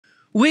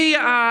We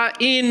are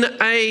in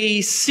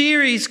a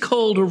series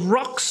called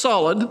Rock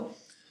Solid,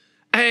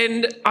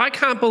 and I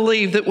can't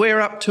believe that we're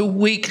up to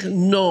week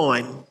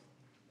 9.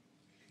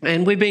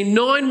 And we've been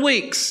 9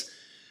 weeks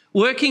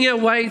working our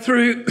way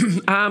through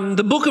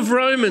the book of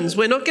Romans.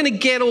 We're not going to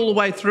get all the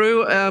way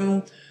through.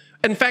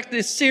 In fact,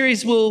 this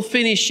series will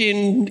finish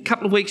in a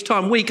couple of weeks'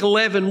 time. Week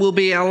 11 will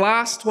be our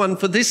last one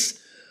for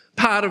this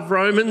part of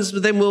Romans,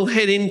 but then we'll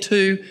head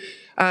into,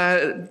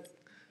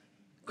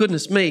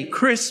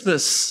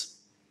 Christmas.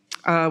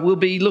 We'll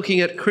be looking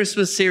at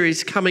Christmas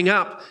series coming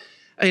up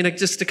in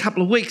just a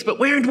couple of weeks. But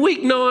we're in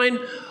week 9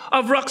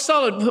 of Rock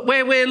Solid,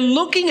 where we're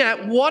looking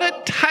at what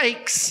it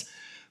takes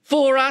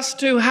for us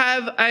to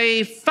have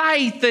a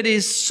faith that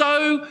is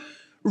so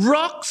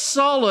rock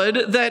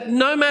solid that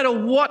no matter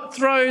what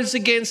throws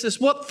against us,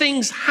 what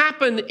things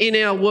happen in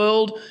our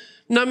world,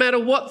 no matter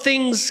what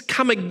things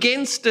come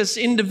against us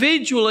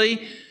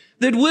individually,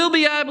 that we'll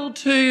be able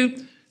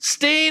to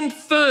stand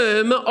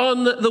firm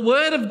on the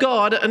word of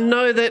God and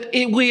know that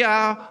we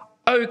are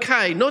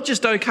okay. Not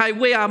just okay,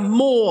 we are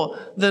more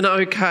than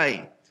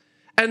okay.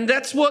 And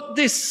that's what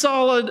this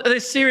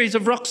series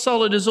of Rock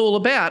Solid is all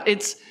about.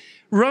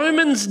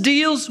 Romans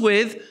deals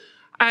with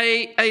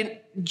a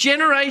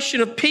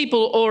generation of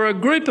people or a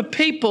group of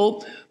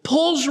people.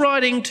 Paul's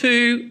writing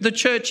to the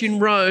church in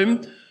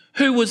Rome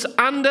who was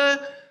under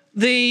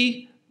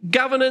the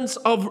governance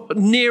of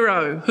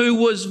Nero, who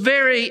was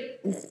very,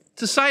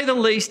 to say the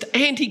least,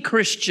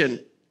 anti-Christian,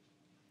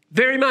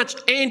 very much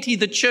anti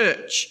the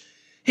church.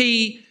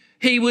 He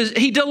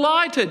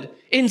delighted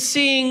in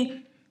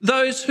seeing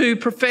those who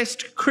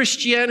professed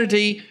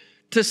Christianity.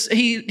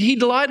 He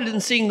delighted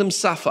in seeing them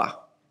suffer.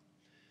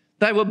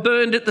 They were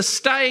burned at the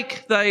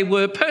stake. They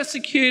were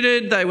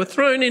persecuted. They were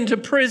thrown into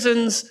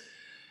prisons.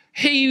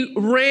 He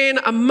ran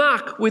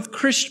amok with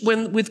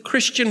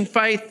Christian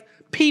faith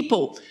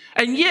people.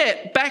 And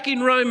yet, back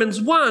in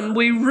Romans 1,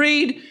 we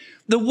read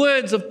the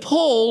words of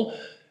Paul,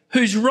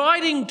 who's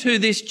writing to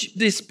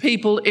this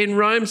people in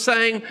Rome,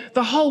 saying,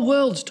 the whole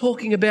world's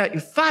talking about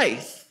your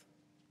faith.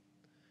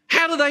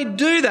 How do they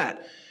do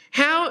that?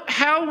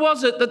 How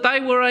was it that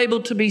they were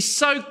able to be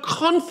so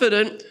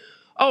confident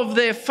of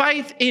their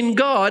faith in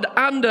God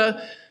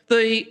under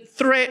the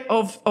threat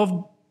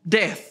of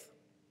death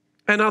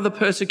and other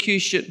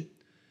persecution?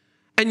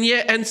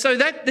 And so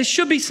that there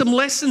should be some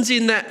lessons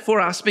in that for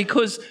us,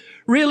 because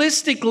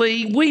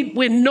realistically,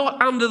 we're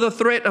not under the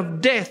threat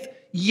of death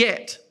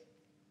yet.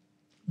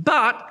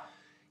 But,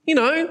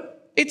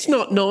 it's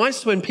not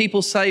nice when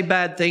people say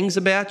bad things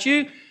about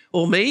you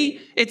or me.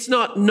 It's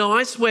not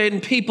nice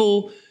when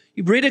people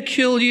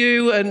ridicule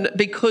you and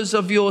because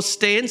of your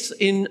stance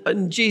in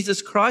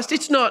Jesus Christ.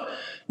 It's not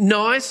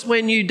nice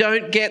when you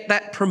don't get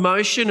that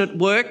promotion at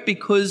work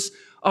because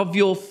of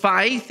your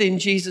faith in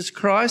Jesus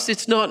Christ.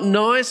 It's not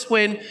nice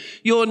when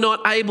you're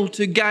not able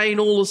to gain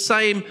all the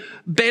same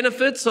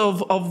benefits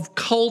of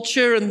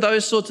culture and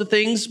those sorts of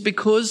things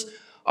because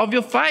of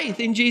your faith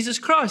in Jesus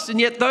Christ.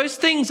 And yet those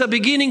things are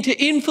beginning to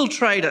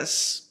infiltrate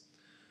us.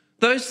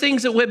 Those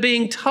things that we're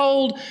being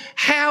told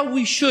how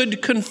we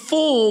should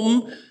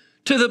conform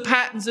to the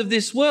patterns of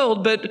this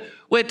world. But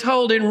we're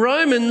told in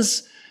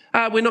Romans,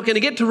 we're not going to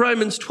get to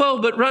Romans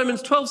 12, but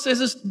Romans 12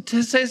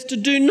 says to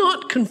do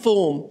not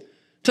conform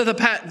to the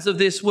patterns of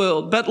this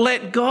world, but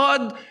let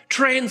God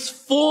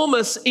transform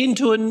us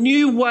into a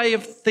new way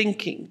of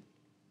thinking.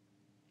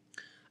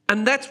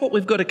 And that's what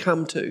we've got to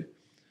come to.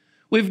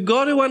 We've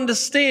got to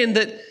understand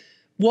that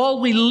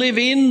while we live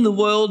in the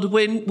world,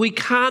 when we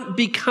can't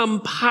become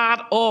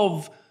part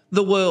of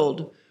the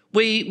world,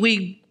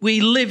 we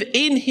live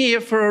in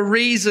here for a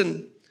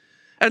reason.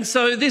 And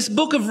so this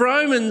book of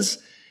Romans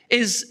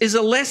is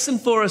a lesson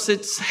for us.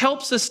 It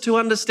helps us to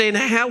understand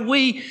how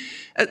we,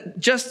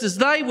 just as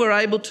they were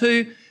able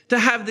to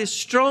have this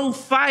strong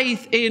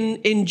faith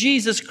in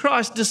Jesus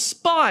Christ,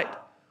 despite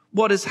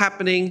what is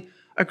happening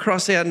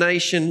across our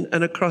nation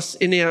and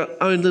in our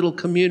own little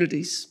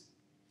communities.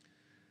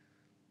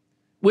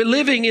 We're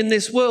living in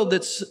this world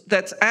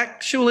that's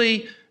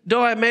actually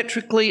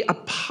diametrically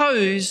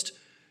opposed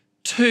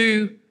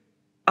to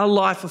a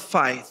life of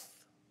faith.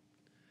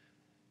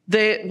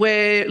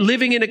 We're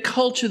living in a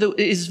culture that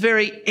is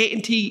very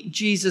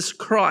anti-Jesus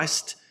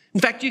Christ. In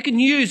fact, you can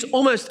use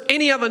almost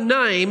any other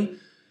name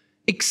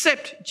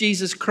except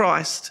Jesus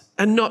Christ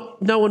and no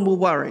one will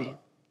worry.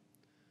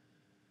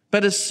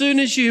 But as soon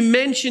as you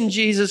mention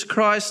Jesus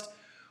Christ,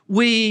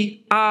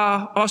 we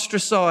are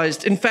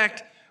ostracized. In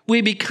fact,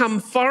 we become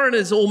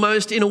foreigners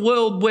almost in a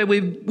world where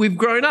we've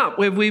grown up,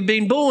 where we've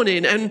been born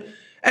in.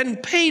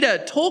 And Peter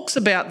talks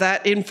about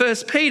that in 1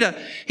 Peter.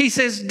 He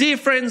says, dear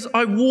friends,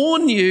 I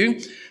warn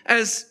you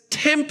as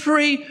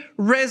temporary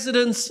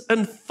residents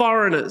and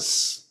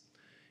foreigners.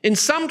 In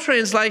some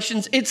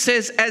translations, it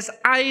says as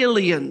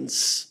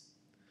aliens.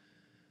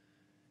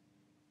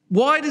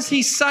 Why does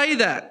he say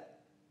that?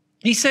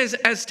 He says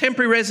as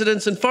temporary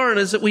residents and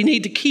foreigners that we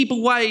need to keep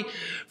away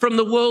from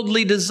the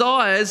worldly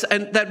desires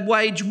and that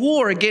wage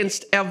war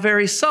against our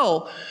very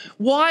soul.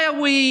 Why are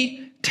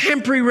we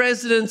temporary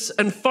residents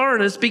and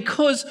foreigners,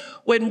 because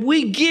when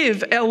we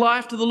give our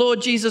life to the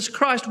Lord Jesus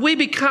Christ, we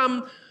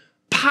become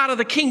part of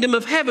the kingdom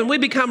of heaven. We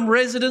become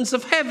residents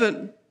of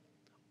heaven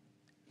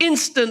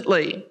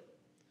instantly.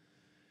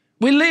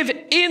 We live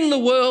in the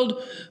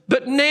world,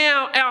 but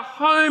now our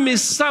home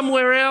is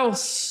somewhere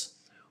else.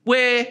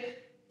 We're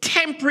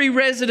temporary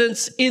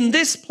residents in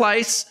this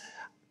place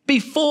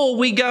before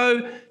we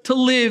go to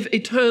live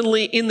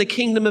eternally in the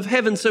kingdom of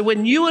heaven. So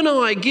when you and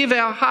I give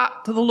our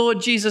heart to the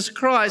Lord Jesus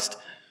Christ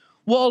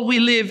while we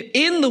live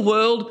in the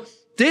world,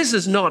 this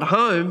is not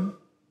home.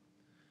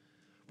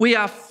 We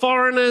are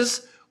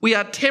foreigners, we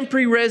are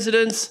temporary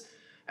residents,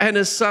 and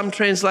as some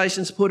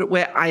translations put it,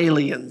 we're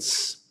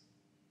aliens.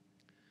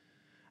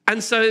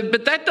 And so,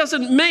 but that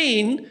doesn't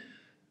mean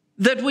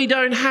that we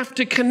don't have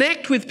to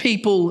connect with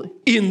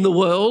people in the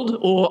world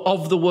or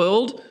of the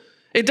world.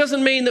 It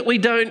doesn't mean that we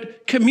don't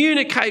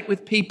communicate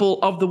with people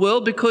of the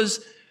world,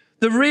 because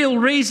the real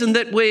reason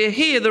that we're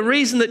here, the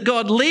reason that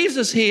God leaves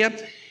us here,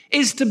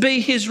 is to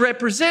be his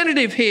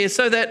representative here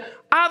so that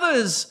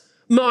others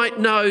might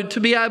know, to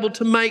be able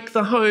to make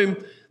the home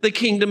the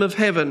kingdom of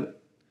heaven.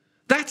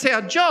 That's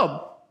our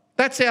job.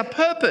 That's our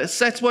purpose.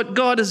 That's what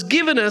God has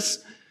given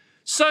us,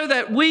 so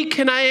that we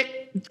can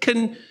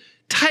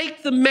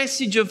take the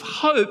message of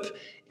hope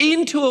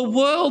into a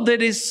world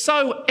that is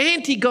so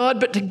anti-God,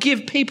 but to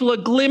give people a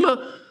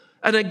glimmer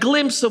and a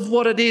glimpse of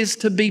what it is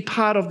to be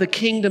part of the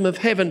kingdom of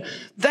heaven.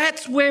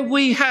 That's where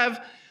we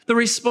have the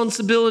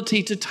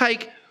responsibility to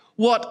take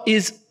what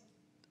is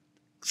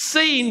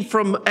seen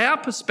from our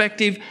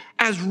perspective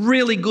as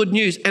really good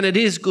news, and it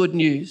is good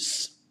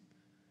news.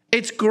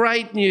 It's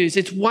great news.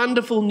 It's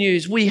wonderful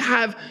news. We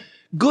have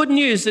good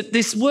news that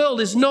this world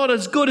is not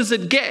as good as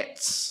it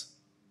gets.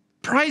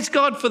 Praise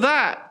God for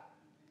that.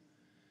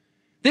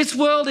 This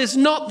world is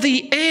not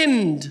the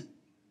end.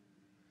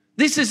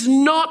 This is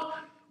not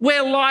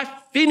where life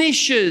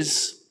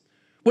finishes.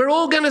 We're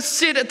all going to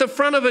sit at the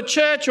front of a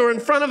church or in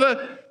front of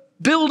a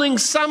building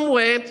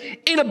somewhere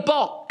in a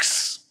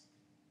box,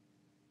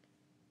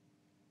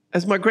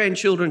 as my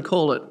grandchildren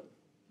call it.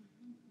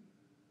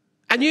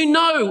 And we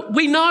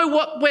know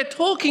what we're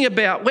talking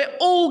about. We're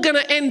all going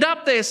to end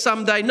up there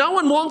someday. No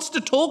one wants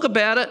to talk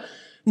about it.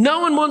 No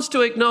one wants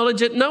to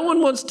acknowledge it. No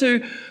one wants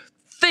to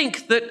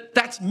think that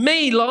that's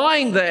me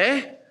lying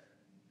there.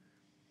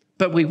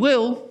 But we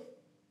will.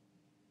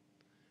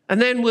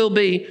 And then we'll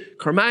be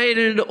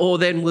cremated, or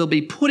then we'll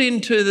be put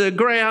into the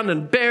ground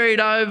and buried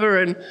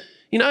over. And,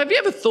 have you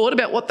ever thought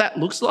about what that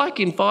looks like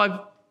in 5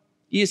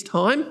 years'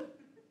 time?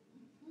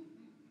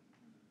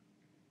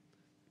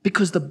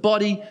 Because the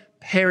body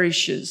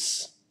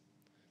perishes.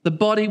 The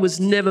body was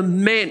never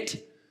meant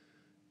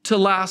to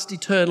last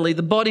eternally.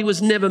 The body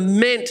was never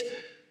meant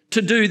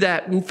to do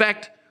that. In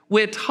fact,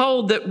 we're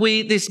told that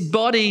this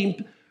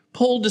body,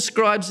 Paul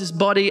describes this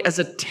body as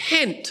a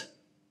tent.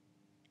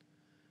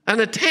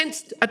 And a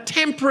tent's a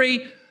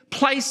temporary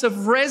place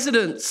of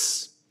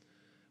residence.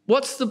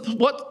 What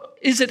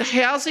is it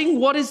housing?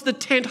 What is the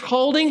tent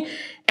holding?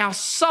 Our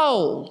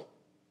soul.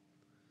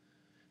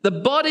 The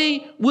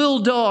body will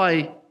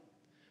die,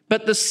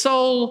 but the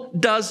soul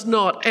does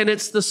not. And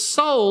it's the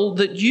soul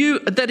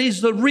that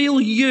is the real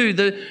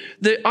you.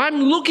 I'm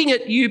looking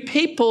at you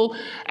people,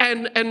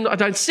 and I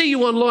don't see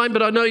you online,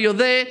 but I know you're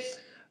there.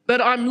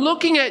 But I'm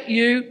looking at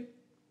you,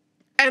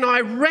 and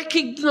I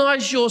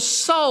recognize your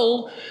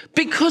soul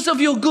because of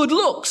your good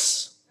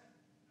looks.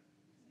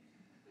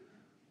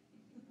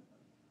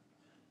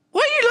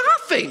 Why are you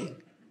laughing?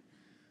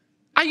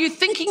 Are you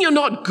thinking you're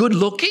not good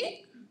looking?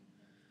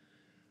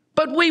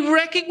 But we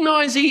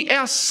recognize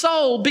our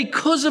soul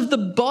because of the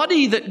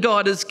body that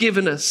God has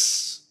given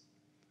us.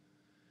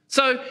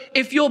 So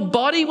if your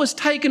body was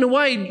taken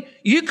away,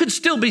 you could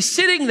still be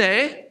sitting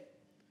there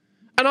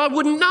and I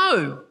wouldn't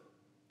know.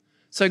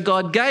 So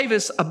God gave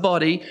us a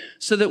body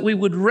so that we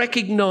would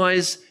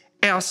recognize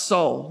our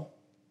soul,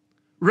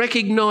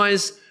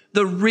 recognize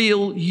the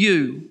real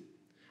you.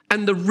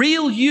 And the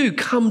real you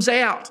comes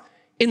out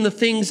in the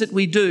things that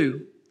we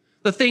do,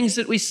 the things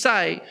that we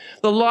say,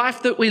 the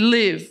life that we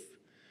live,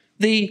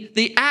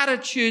 the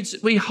attitudes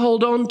that we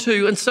hold on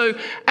to. And so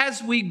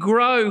as we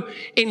grow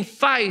in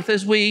faith,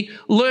 as we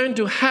learn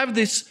to have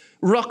this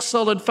rock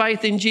solid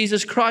faith in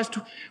Jesus Christ,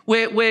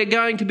 we're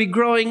going to be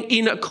growing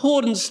in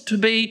accordance to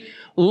be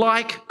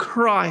like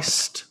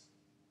Christ.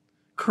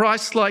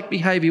 Christ-like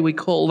behavior, we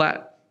call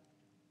that.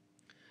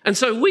 And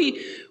so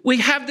we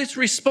have this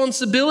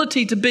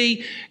responsibility to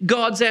be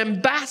God's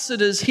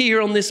ambassadors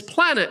here on this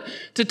planet,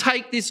 to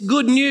take this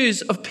good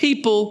news of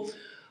people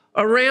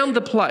around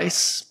the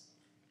place.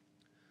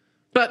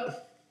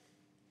 But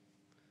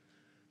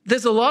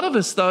there's a lot of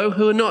us, though,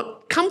 who are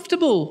not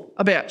comfortable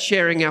about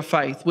sharing our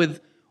faith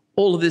with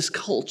all of this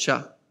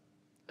culture.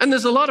 And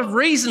there's a lot of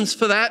reasons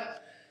for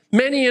that.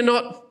 Many are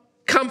not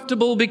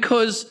comfortable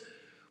because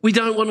we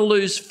don't want to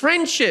lose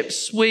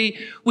friendships. We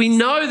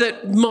know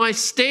that my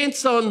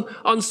stance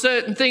on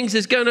certain things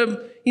is going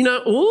to,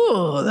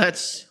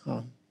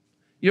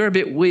 you're a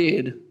bit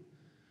weird.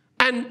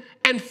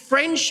 And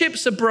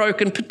friendships are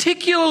broken,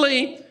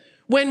 particularly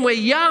when we're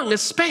young,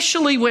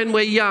 especially when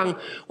we're young,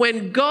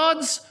 when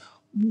God's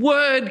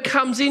word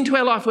comes into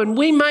our life, when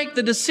we make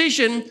the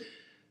decision,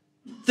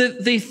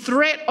 the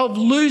threat of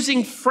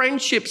losing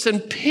friendships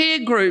and peer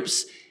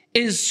groups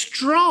is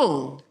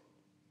strong.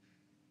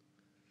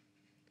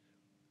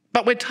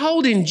 But we're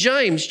told in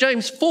James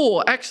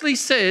 4 actually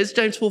says,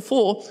 James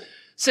 4:4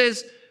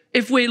 says,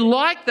 if we're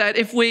like that,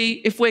 if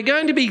we're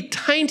going to be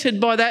tainted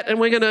by that and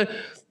we're going to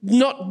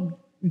not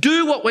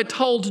do what we're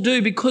told to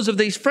do because of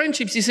these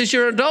friendships, he says,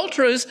 you're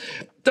adulterers.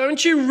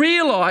 Don't you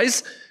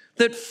realize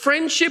that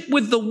friendship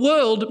with the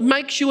world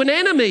makes you an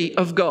enemy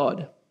of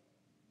God?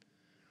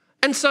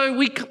 And so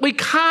we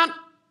can't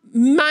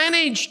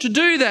manage to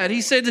do that.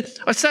 He said,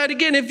 I say it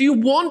again, if you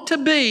want to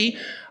be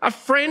a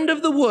friend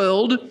of the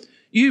world,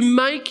 you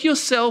make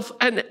yourself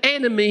an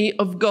enemy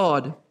of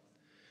God.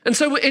 And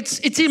so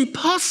it's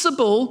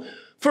impossible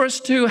for us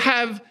to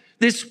have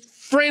this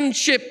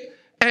friendship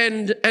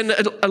and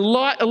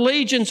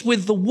allegiance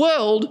with the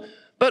world,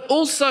 but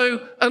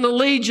also an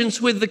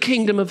allegiance with the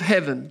kingdom of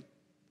heaven.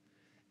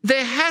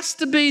 There has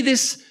to be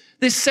this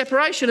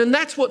separation, and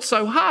that's what's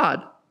so hard.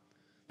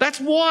 That's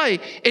why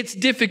it's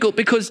difficult,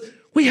 because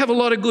we have a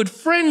lot of good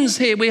friends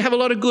here. We have a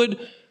lot of good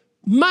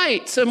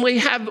mates, and we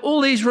have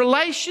all these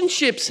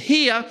relationships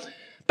here.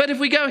 But if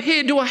we go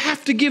here, do I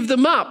have to give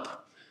them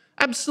up?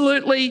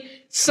 Absolutely.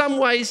 Some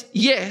ways,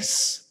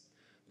 yes.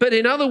 But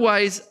in other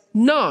ways,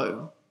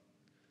 no.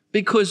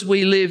 Because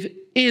we live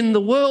in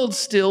the world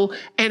still,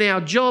 and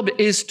our job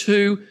is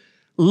to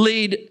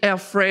lead our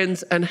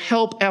friends and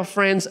help our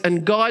friends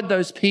and guide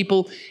those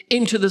people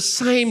into the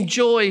same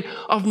joy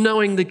of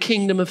knowing the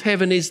kingdom of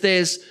heaven is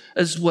theirs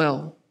as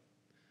well.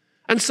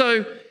 And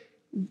so,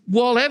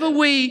 whatever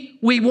we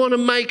want to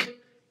make,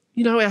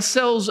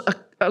 ourselves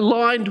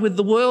aligned with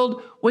the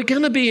world, we're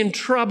going to be in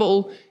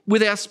trouble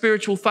with our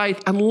spiritual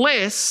faith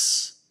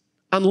unless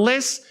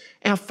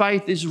our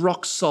faith is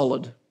rock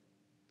solid.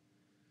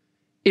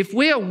 If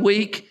we are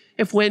weak,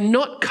 if we're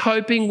not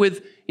coping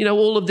with,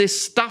 all of this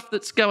stuff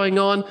that's going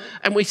on,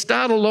 and we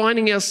start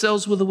aligning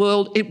ourselves with the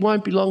world, it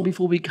won't be long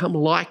before we become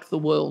like the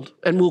world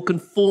and we'll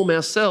conform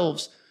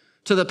ourselves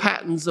to the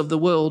patterns of the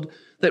world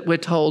that we're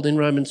told in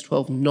Romans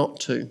 12 not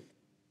to.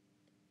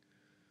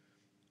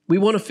 We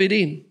want to fit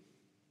in.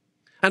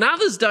 And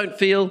others don't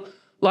feel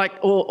like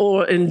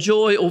or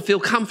enjoy or feel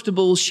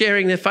comfortable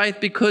sharing their faith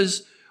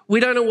because we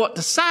don't know what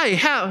to say.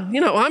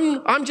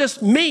 I'm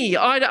just me.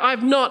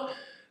 I've not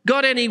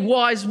got any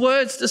wise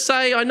words to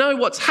say. I know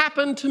what's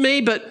happened to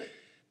me, but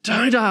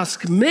don't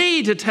ask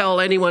me to tell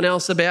anyone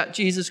else about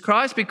Jesus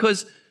Christ,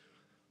 because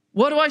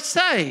what do I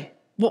say?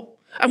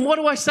 And what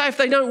do I say if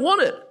they don't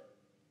want it?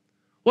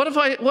 What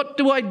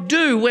do I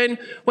do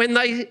when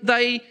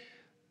they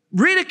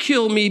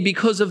ridicule me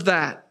because of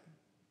that?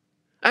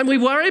 And we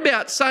worry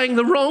about saying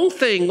the wrong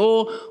thing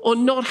or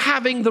not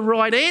having the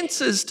right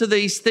answers to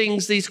these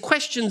things, these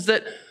questions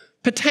that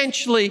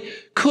potentially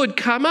could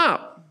come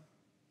up.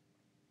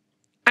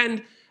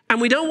 And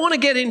we don't want to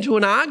get into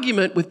an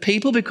argument with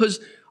people because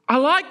I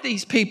like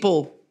these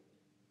people.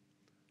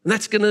 And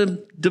that's going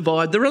to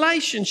divide the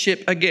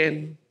relationship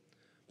again.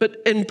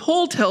 And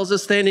Paul tells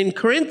us then in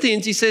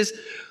Corinthians, he says,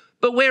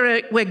 but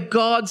we're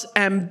God's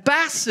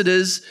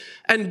ambassadors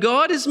and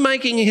God is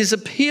making his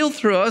appeal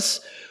through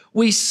us.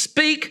 We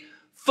speak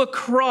for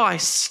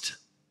Christ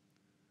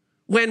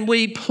when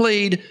we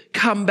plead,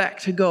 come back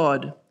to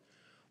God.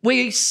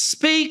 We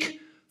speak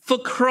for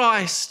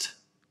Christ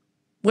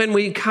when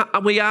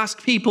we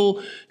ask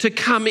people to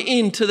come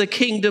into the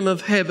kingdom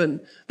of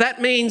heaven.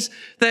 That means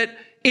that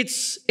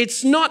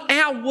it's not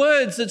our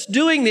words that's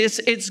doing this.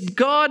 It's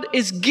God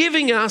is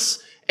giving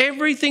us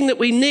everything that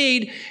we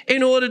need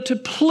in order to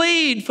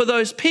plead for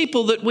those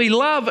people that we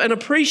love and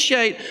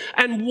appreciate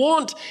and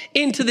want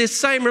into this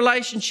same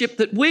relationship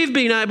that we've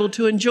been able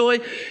to enjoy,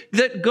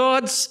 that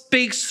God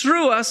speaks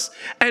through us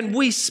and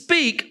we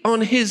speak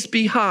on his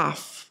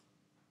behalf.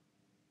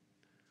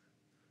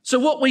 So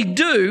what we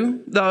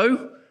do,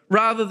 though,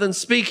 rather than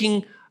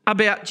speaking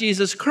about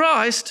Jesus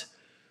Christ,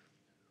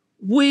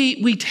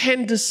 we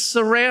tend to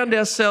surround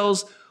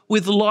ourselves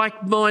with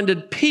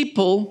like-minded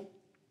people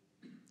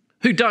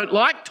who don't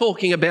like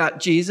talking about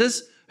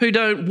Jesus, who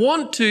don't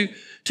want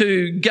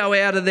to go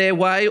out of their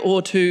way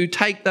or to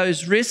take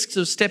those risks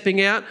of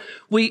stepping out.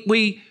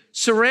 We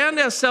surround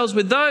ourselves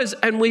with those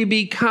and we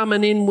become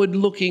an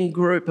inward-looking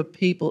group of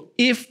people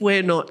if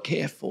we're not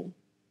careful.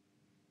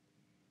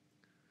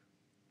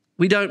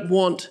 We don't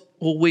want,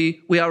 or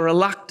we are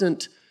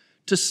reluctant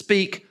to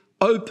speak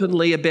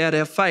openly about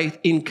our faith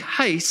in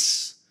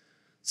case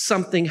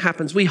something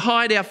happens. We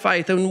hide our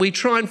faith and we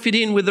try and fit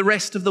in with the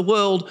rest of the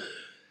world,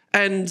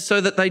 and so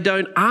that they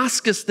don't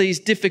ask us these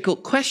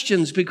difficult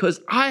questions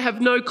because I have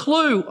no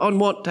clue on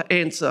what to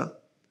answer.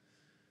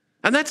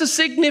 And that's a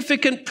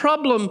significant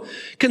problem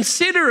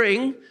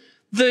considering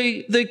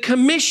the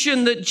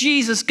commission that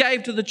Jesus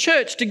gave to the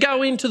church to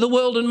go into the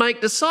world and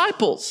make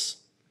disciples.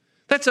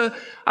 That's a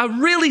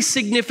really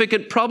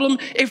significant problem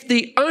if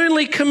the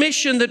only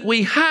commission that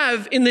we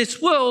have in this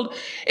world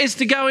is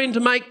to go into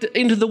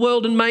the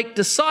world and make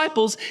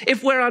disciples,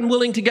 if we're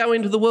unwilling to go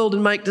into the world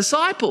and make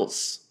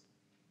disciples.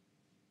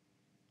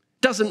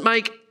 Doesn't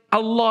make a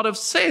lot of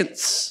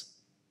sense.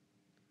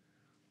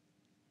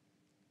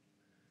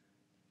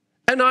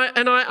 And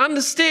I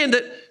understand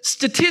that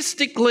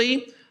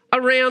statistically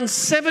around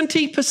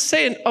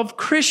 70% of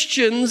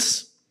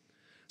Christians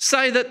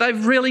say that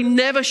they've really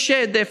never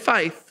shared their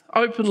faith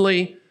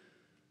openly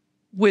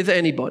with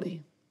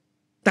anybody.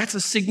 That's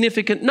a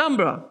significant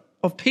number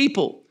of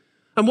people.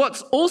 And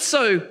what's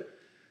also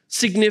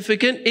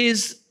significant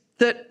is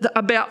that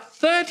about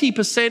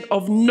 30%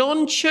 of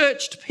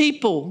non-churched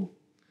people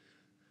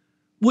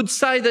would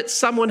say that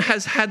someone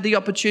has had the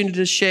opportunity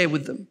to share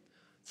with them.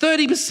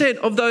 30%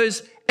 of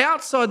those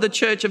outside the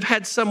church have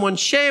had someone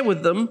share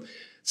with them.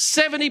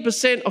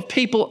 70% of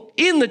people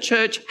in the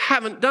church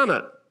haven't done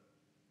it.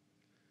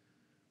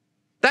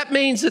 That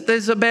means that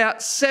there's about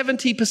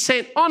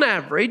 70% on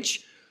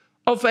average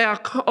of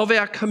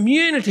our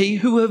community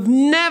who have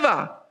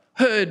never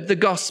heard the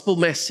gospel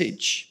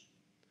message,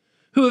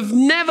 who have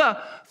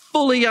never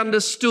fully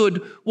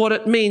understood what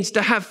it means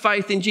to have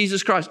faith in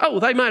Jesus Christ. Oh,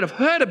 they might have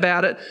heard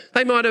about it,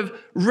 they might have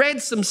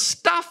read some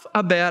stuff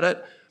about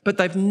it, but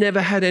they've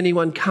never had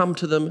anyone come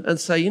to them and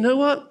say, you know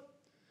what?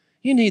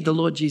 You need the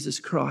Lord Jesus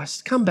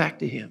Christ. Come back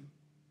to him.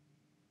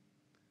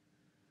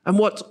 And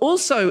what's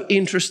also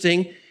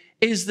interesting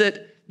is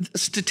that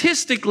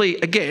statistically,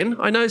 again,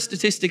 I know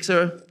statistics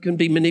can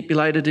be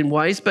manipulated in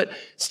ways, but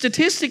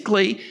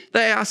statistically,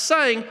 they are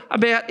saying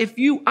if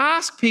you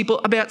ask people,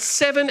 about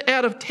 7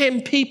 out of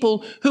 10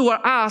 people who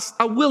are asked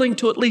are willing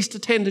to at least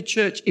attend a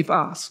church if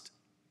asked.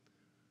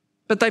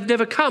 But they've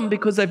never come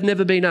because they've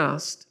never been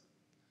asked.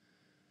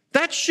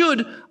 That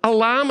should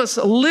alarm us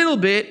a little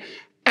bit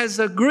as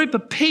a group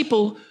of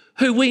people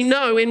who we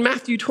know in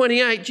Matthew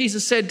 28,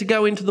 Jesus said to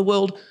go into the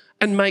world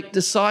and make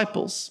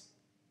disciples.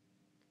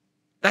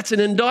 That's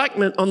an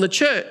indictment on the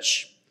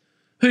church,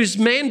 whose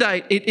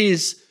mandate it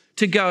is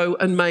to go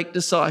and make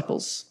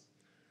disciples.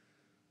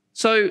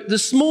 So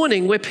this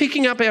morning, we're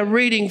picking up our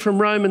reading from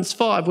Romans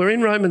 5. We're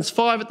in Romans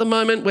 5 at the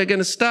moment. We're going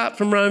to start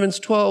from Romans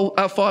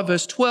 5,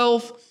 verse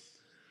 12.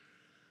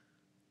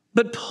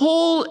 But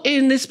Paul,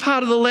 in this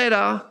part of the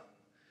letter,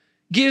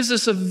 gives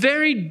us a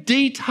very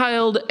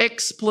detailed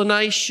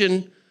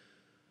explanation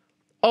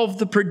of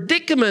the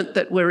predicament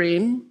that we're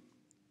in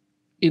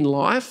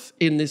life,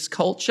 in this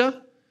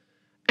culture,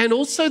 and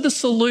also the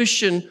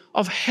solution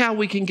of how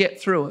we can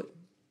get through it,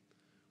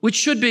 which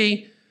should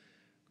be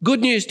good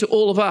news to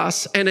all of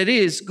us, and it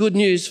is good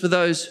news for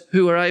those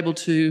who are able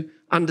to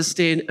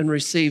understand and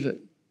receive it,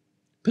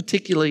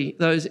 particularly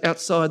those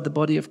outside the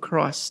body of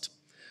Christ.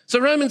 So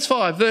Romans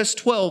 5, verse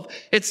 12,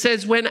 it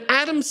says, when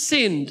Adam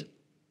sinned,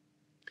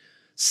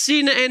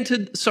 sin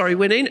entered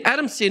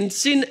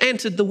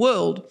the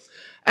world.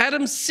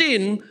 Adam's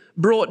sin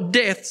brought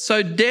death,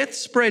 so death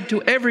spread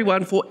to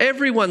everyone, for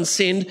everyone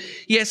sinned.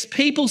 Yes,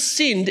 people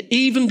sinned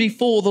even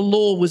before the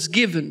law was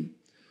given.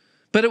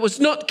 But it was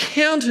not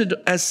counted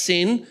as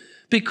sin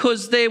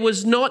because there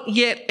was not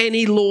yet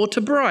any law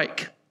to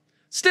break.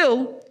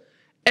 Still,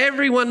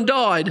 everyone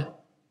died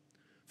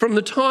from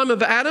the time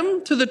of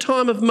Adam to the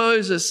time of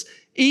Moses,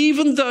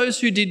 even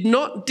those who did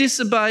not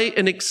disobey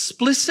an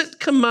explicit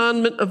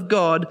commandment of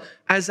God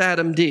as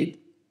Adam did.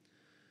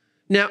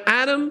 Now,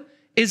 Adam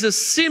is a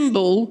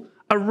symbol,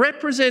 a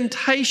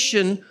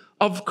representation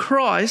of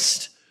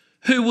Christ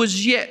who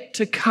was yet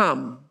to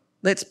come.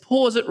 Let's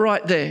pause it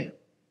right there.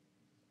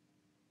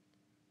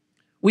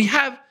 We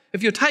have,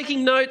 if you're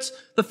taking notes,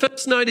 the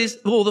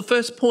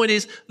first point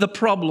is the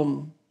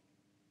problem.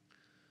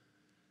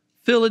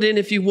 Fill it in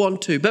if you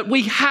want to. But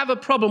we have a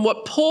problem.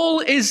 What Paul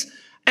is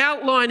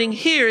outlining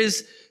here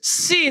is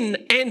sin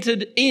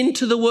entered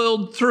into the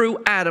world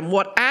through Adam.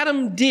 What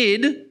Adam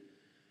did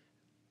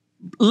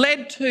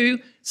led to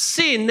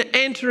sin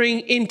entering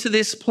into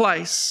this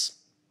place.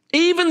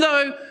 Even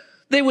though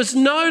there was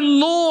no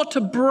law to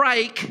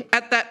break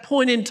at that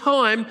point in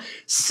time,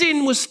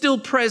 sin was still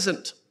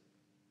present.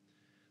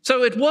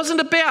 So it wasn't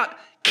about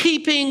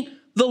keeping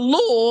the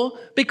law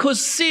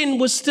because sin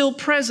was still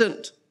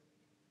present.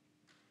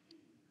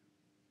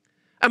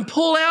 And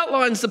Paul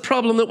outlines the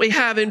problem that we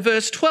have in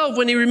verse 12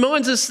 when he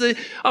reminds us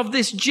of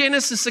this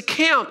Genesis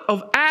account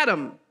of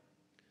Adam.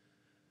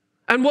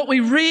 And what we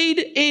read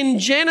in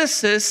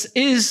Genesis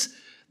is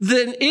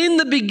that in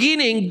the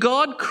beginning,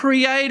 God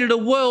created a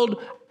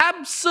world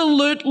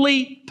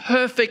absolutely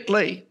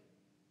perfectly.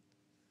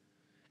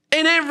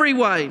 In every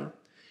way,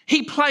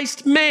 he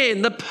placed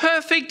man, the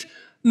perfect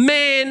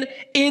man,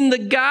 in the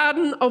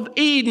Garden of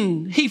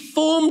Eden. He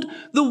formed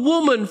the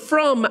woman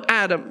from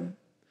Adam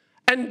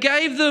and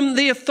gave them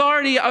the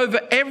authority over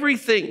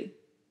everything.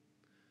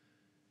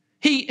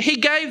 He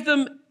gave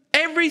them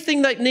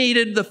everything they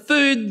needed, the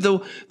food,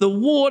 the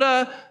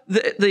water,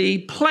 the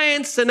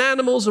plants and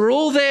animals are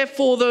all there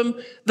for them.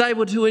 They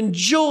were to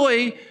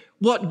enjoy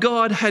what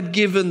God had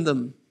given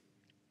them.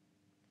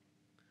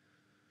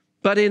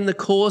 But in the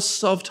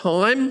course of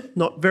time,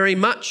 not very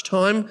much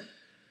time,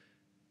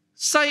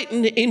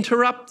 Satan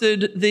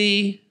interrupted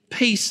the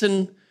peace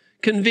and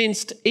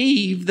convinced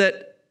Eve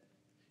that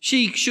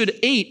she should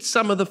eat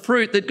some of the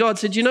fruit that God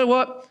said, you know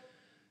what?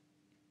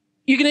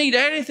 You can eat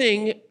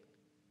anything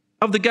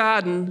of the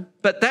garden,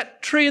 but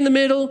that tree in the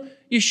middle,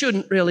 you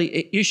shouldn't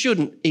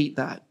eat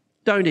that.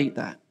 Don't eat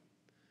that.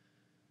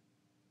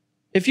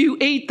 If you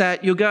eat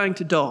that, you're going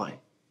to die.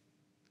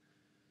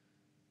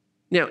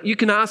 Now, you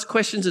can ask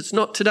questions.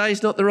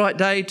 Today's not the right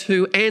day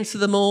to answer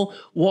them all.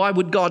 Why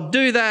would God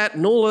do that?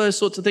 And all those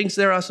sorts of things.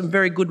 There are some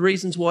very good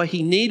reasons why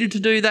he needed to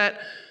do that.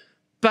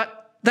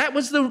 But that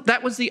was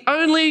the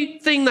only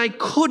thing they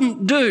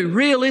couldn't do,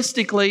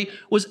 realistically,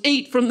 was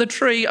eat from the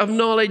tree of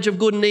knowledge of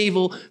good and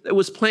evil that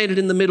was planted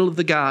in the middle of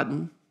the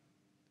garden.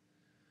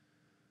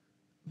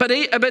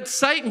 But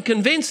Satan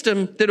convinced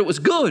them that it was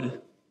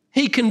good.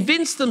 He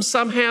convinced them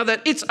somehow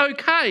that it's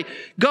okay.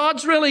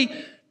 God's really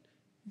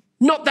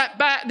not that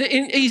bad.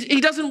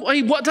 He doesn't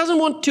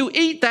want to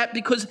eat that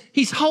because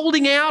he's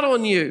holding out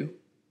on you.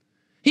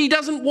 He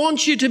doesn't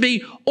want you to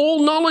be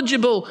all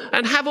knowledgeable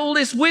and have all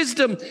this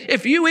wisdom.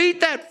 If you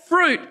eat that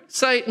fruit,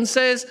 Satan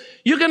says,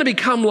 you're going to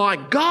become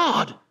like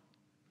God.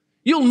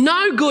 You'll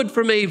know good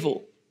from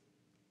evil.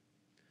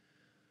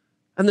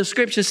 And the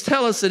scriptures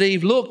tell us that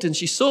Eve looked and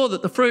she saw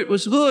that the fruit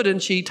was good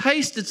and she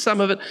tasted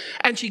some of it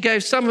and she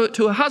gave some of it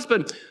to her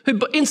husband, who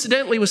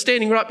incidentally was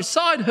standing right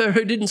beside her,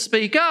 who didn't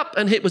speak up,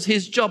 and it was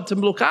his job to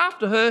look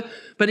after her,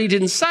 but he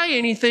didn't say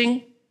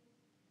anything.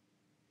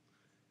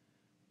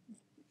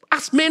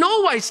 Us men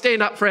always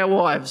stand up for our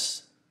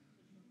wives.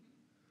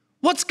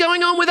 What's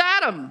going on with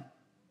Adam?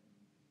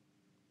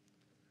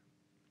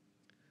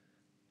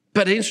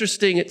 But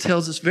interesting, it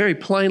tells us very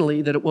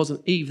plainly that it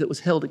wasn't Eve that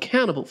was held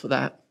accountable for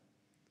that.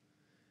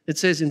 It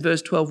says in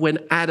verse 12, when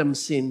Adam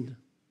sinned,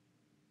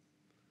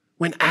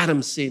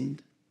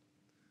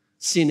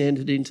 sin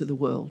entered into the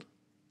world.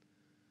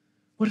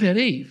 What about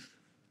Eve?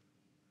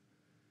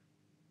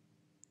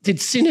 Did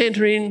sin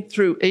enter in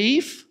through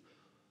Eve?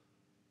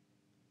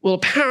 Well,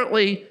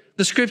 apparently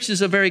the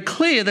scriptures are very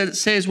clear that it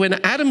says when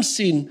Adam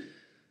sinned,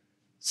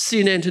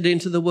 sin entered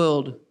into the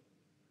world.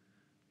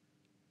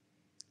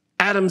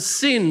 Adam's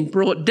sin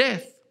brought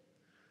death,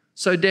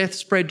 so death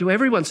spread to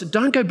everyone. So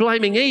don't go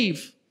blaming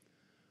Eve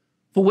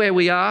for where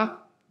we are.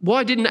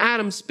 Why didn't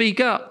Adam speak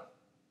up?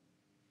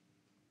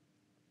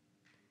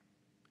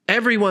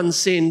 Everyone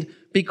sinned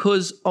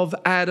because of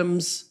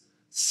Adam's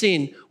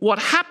sin. What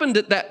happened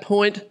at that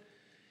point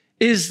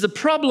is the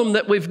problem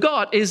that we've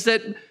got is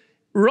that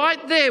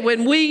right there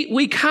when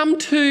we come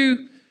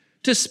to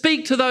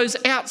speak to those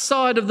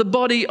outside of the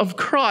body of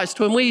Christ,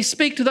 when we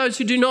speak to those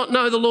who do not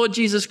know the Lord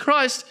Jesus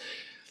Christ,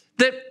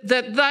 that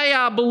they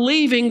are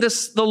believing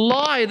the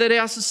lie that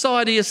our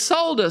society has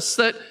sold us,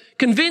 that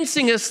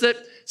convincing us that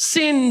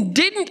sin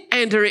didn't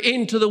enter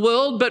into the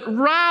world, but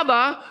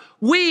rather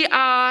we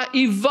are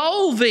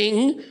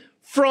evolving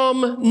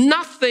from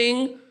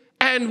nothing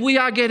and we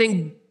are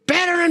getting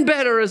better and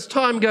better as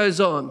time goes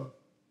on.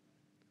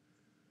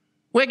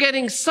 We're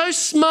getting so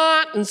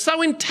smart and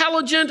so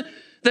intelligent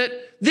that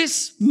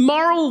this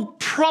moral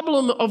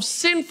problem of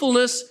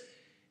sinfulness,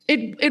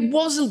 it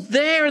wasn't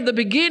there at the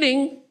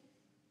beginning.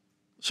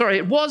 Sorry,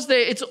 it was there.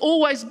 It's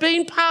always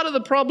been part of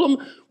the problem.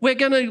 We're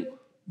going to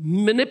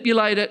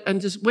manipulate it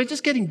and we're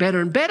just getting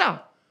better and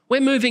better.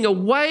 We're moving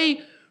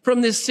away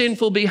from this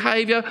sinful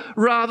behavior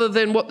rather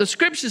than what the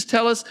scriptures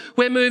tell us.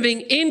 We're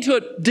moving into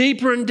it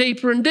deeper and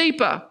deeper and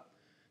deeper.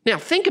 Now,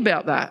 think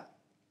about that.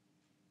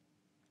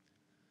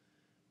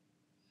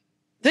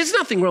 There's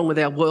nothing wrong with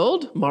our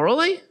world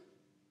morally,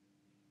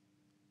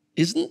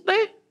 isn't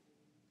there?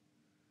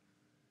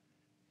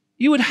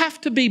 You would have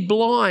to be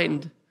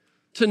blind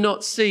to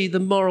not see the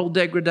moral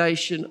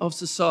degradation of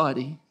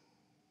society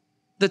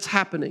that's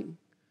happening.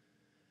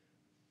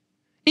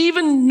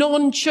 Even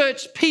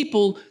non-church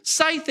people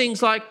say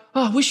things like,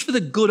 oh, I wish for the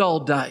good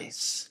old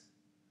days.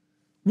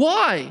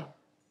 Why?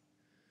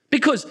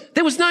 Because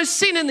there was no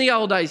sin in the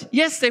old days.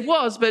 Yes, there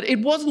was, but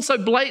it wasn't so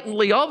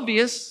blatantly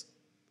obvious.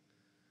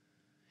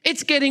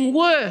 It's getting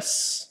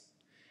worse.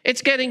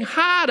 It's getting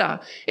harder.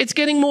 It's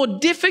getting more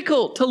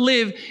difficult to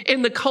live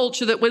in the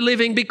culture that we're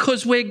living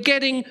because we're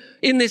getting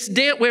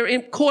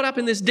caught up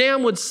in this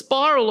downward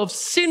spiral of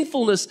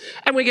sinfulness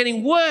and we're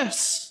getting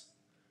worse,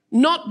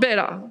 not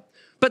better.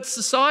 But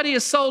society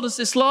has sold us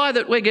this lie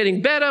that we're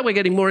getting better, we're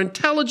getting more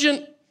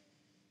intelligent.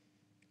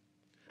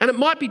 And it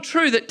might be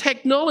true that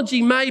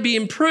technology may be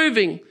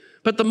improving,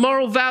 but the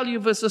moral value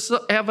of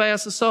our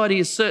society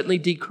is certainly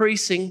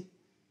decreasing.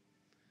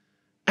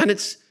 And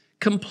it's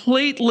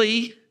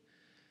completely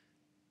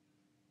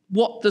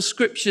what the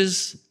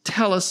scriptures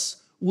tell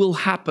us will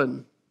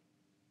happen.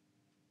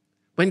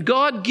 When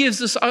God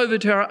gives us over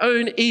to our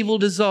own evil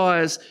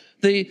desires,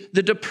 the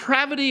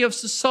depravity of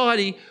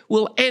society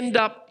will end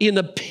up in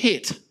a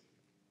pit.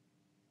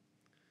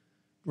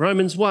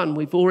 Romans 1,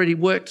 we've already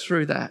worked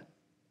through that.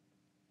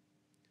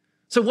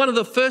 So one of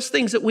the first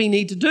things that we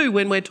need to do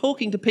when we're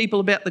talking to people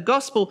about the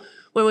gospel,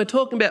 when we're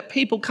talking about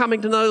people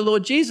coming to know the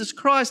Lord Jesus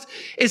Christ,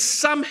 is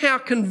somehow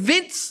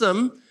convince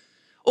them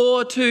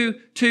or to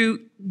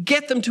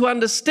get them to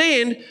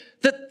understand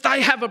that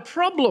they have a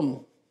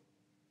problem.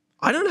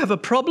 I don't have a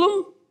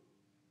problem.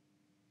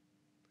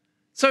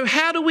 So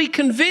how do we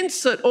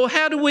convince it, or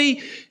how do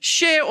we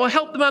share or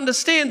help them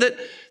understand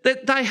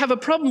that they have a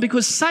problem?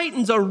 Because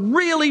Satan's a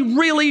really,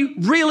 really,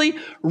 really,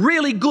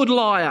 really good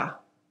liar.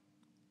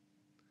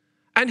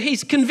 And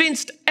he's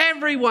convinced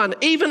everyone,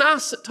 even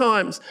us at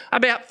times,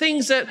 about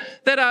things that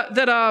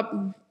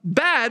are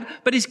bad,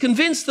 but he's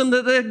convinced them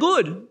that they're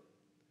good.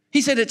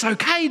 He said it's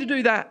okay to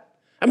do that.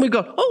 And we've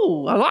got,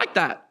 oh, I like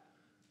that.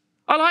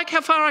 I like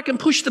how far I can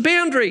push the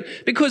boundary,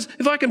 because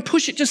if I can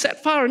push it just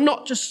that far and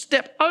not just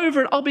step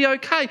over it, I'll be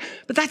okay.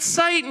 But that's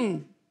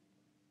Satan.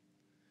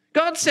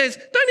 God says,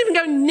 don't even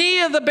go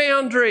near the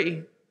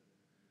boundary.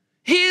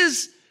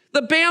 Here's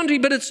the boundary,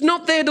 but it's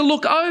not there to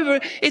look over.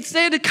 It's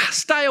there to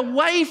stay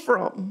away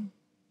from.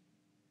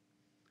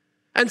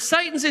 And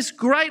Satan's this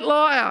great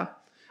liar,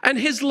 and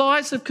his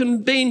lies have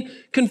been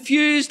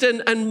confused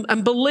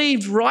and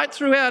believed right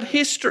throughout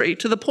history,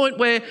 to the point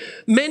where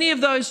many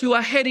of those who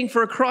are heading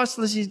for a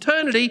Christless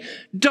eternity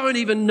don't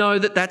even know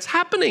that that's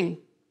happening.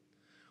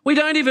 We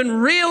don't even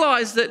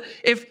realize that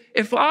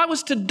if I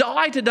was to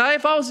die today,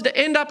 if I was to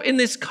end up in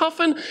this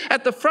coffin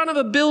at the front of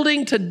a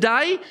building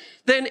today,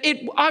 then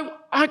I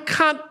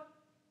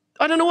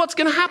don't know what's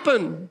going to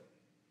happen.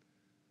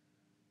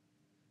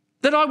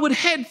 That I would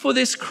head for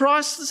this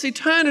Christless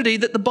eternity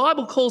that the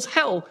Bible calls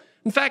hell.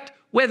 In fact,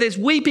 where there's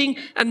weeping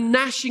and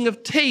gnashing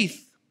of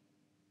teeth.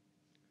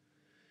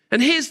 And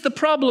here's the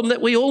problem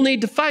that we all need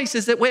to face,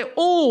 is that we're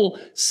all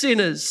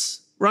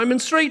sinners.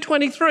 Romans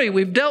 3:23,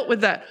 we've dealt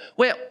with that.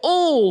 We're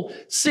all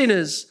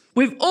sinners.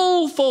 We've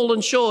all fallen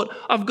short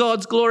of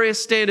God's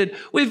glorious standard.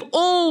 We've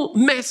all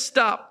messed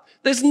up.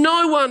 There's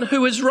no one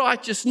who is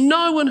righteous,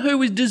 no one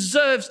who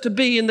deserves to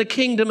be in the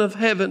kingdom of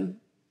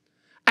heaven.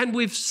 And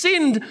we've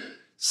sinned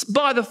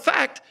by the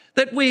fact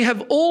that we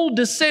have all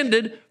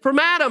descended from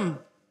Adam.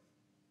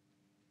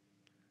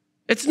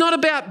 It's not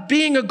about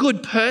being a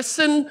good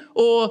person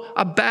or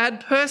a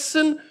bad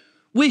person.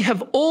 We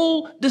have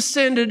all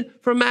descended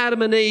from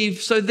Adam and Eve,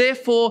 so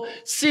therefore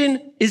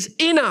sin is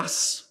in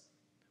us.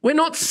 We're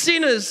not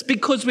sinners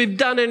because we've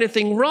done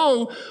anything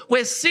wrong.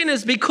 We're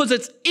sinners because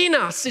it's in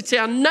us. It's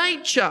our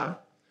nature.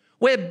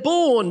 We're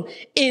born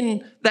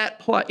into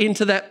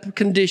that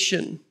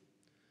condition.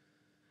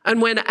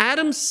 And when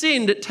Adam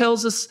sinned, it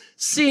tells us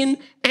sin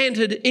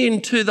entered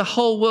into the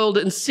whole world,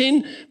 and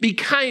sin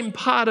became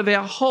part of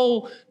our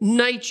whole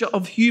nature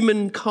of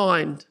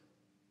humankind.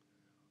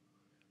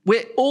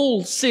 We're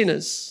all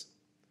sinners.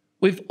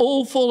 We've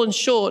all fallen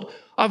short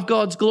of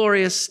God's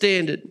glorious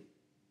standard.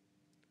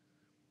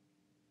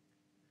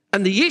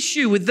 And the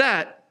issue with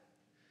that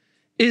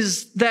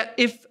is that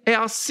if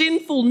our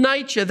sinful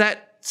nature,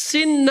 that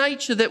sin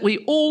nature that we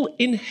all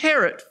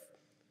inherit,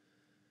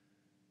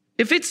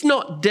 if it's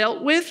not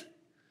dealt with,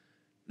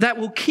 that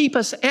will keep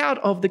us out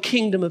of the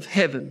kingdom of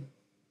heaven.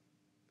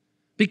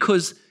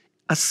 Because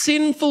a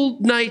sinful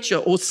nature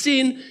or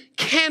sin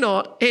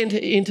cannot enter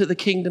into the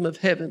kingdom of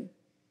heaven.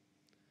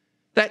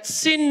 That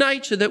sin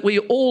nature that we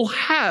all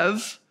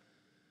have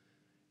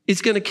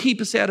is going to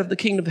keep us out of the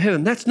kingdom of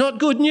heaven. That's not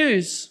good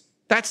news.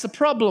 That's the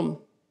problem.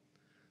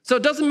 So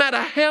it doesn't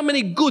matter how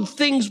many good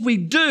things we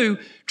do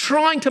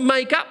trying to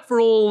make up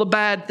for all the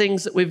bad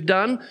things that we've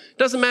done. It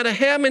doesn't matter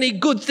how many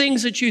good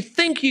things that you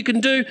think you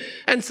can do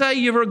and say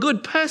you're a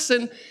good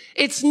person.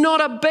 It's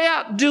not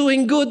about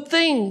doing good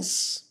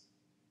things.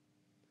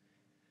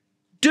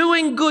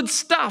 Doing good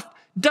stuff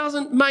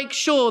doesn't make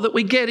sure that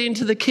we get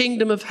into the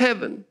kingdom of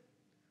heaven.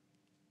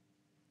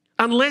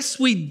 Unless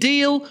we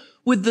deal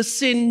with the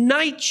sin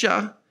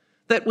nature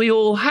that we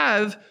all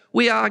have,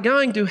 we are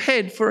going to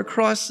head for a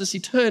Christless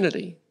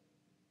eternity.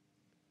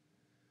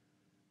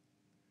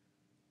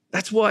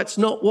 That's why it's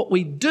not what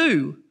we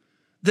do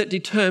that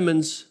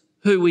determines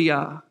who we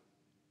are.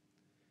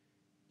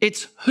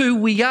 It's who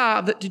we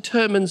are that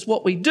determines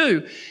what we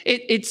do.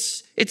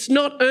 It's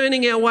not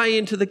earning our way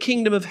into the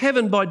kingdom of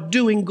heaven by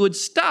doing good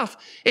stuff.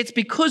 It's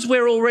because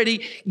we're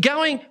already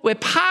we're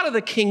part of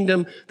the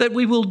kingdom, that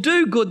we will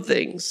do good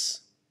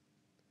things.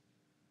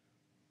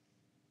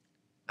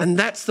 And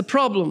that's the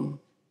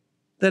problem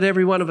that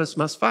every one of us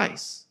must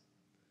face.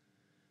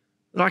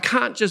 That I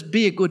can't just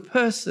be a good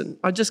person.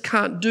 I just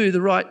can't do the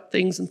right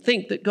things and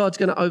think that God's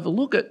going to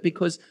overlook it,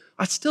 because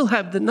I still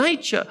have the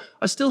nature.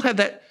 I still have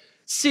that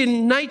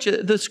sin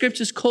nature. The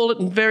scriptures call it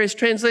in various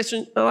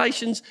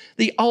translations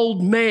the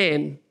old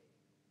man.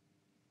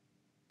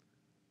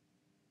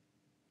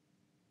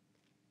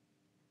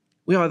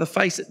 We either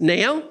face it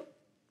now,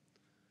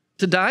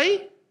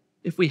 today,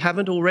 if we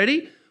haven't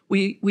already,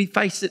 we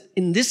face it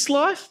in this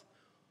life,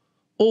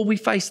 or we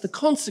face the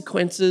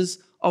consequences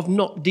of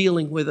not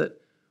dealing with it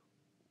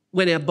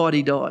when our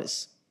body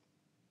dies.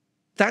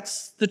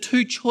 That's the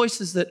two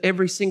choices that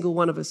every single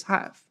one of us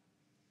have.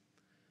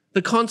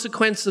 The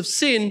consequence of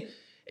sin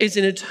is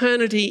an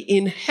eternity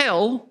in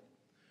hell,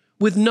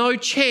 with no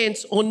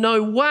chance or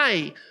no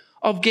way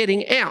of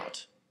getting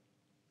out.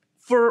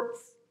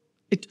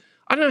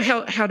 I don't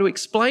know how to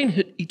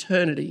explain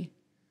eternity.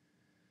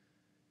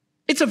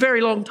 It's a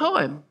very long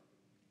time.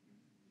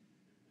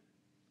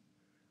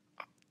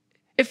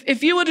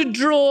 If you were to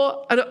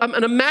draw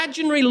an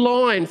imaginary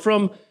line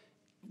from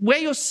where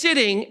you're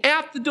sitting,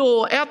 out the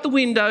door, out the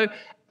window,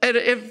 and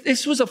if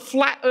this was a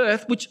flat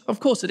earth, which of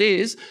course it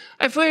is,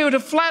 if we were to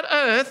flat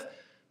earth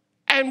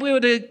and we were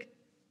to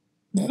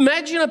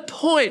imagine a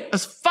point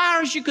as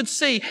far as you could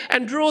see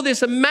and draw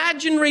this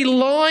imaginary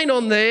line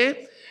on there,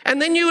 and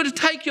then you were to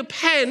take your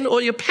pen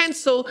or your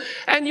pencil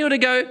and you were to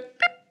go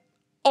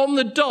on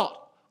the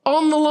dot,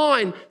 on the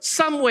line,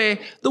 somewhere,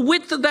 the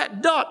width of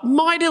that dot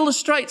might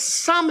illustrate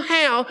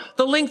somehow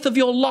the length of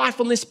your life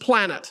on this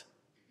planet.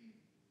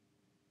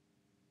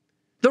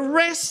 The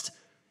rest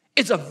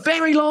is a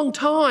very long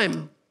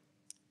time.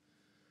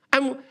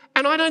 And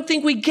I don't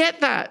think we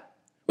get that.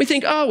 We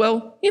think, oh,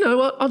 well, you know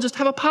what, I'll just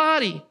have a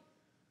party.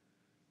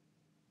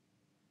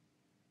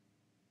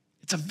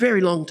 It's a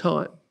very long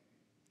time.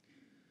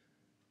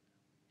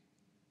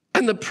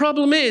 And the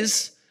problem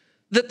is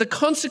that the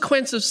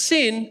consequence of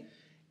sin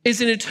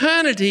is an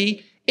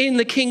eternity in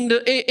the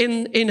kingdom,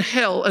 in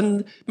hell.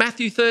 And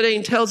Matthew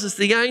 13 tells us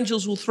the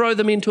angels will throw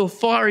them into a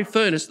fiery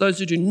furnace, those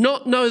who do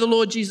not know the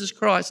Lord Jesus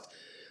Christ,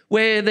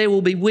 where there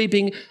will be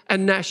weeping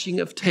and gnashing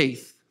of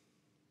teeth.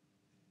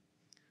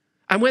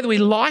 And whether we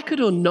like it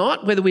or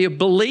not, whether we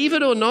believe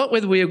it or not,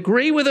 whether we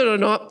agree with it or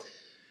not,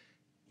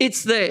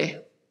 it's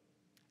there.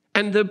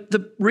 And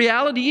the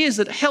reality is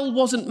that hell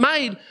wasn't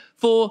made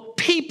for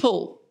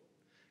people.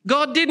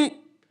 God didn't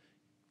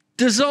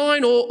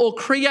design or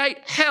create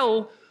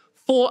hell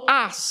for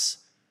us.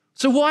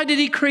 So why did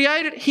he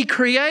create it? He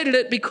created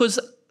it because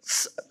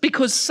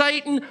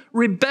Satan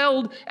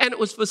rebelled, and it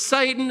was for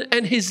Satan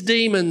and his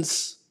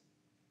demons.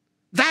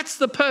 That's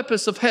the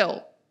purpose of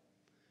hell.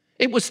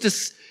 It was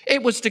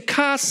to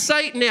cast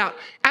Satan out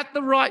at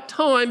the right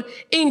time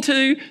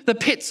into the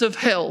pits of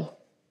hell.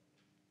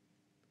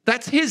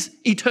 That's his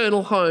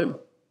eternal home.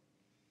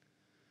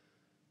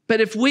 But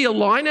if we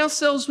align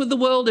ourselves with the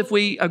world, if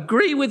we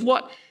agree with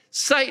what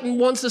Satan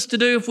wants us to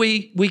do, if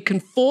we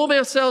conform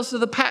ourselves to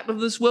the pattern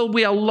of this world,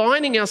 we are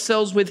aligning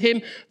ourselves with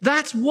him.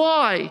 That's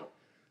why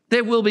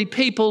there will be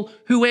people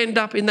who end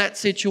up in that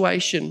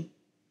situation.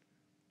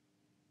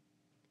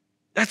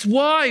 That's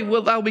why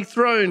they'll be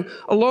thrown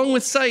along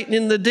with Satan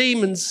and the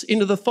demons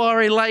into the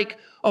fiery lake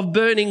of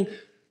burning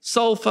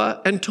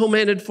sulfur and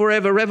tormented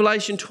forever.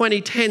 Revelation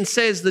 20:10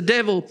 says the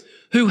devil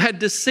who had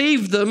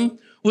deceived them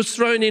was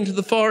thrown into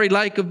the fiery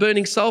lake of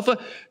burning sulfur,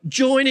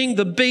 joining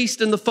the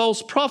beast and the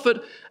false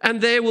prophet, and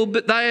there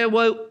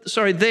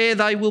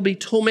they will be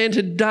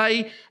tormented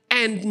day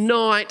and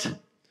night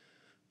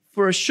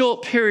for a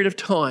short period of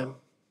time.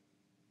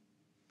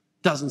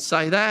 Doesn't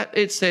say that,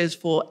 it says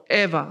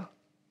forever.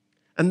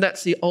 And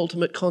that's the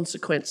ultimate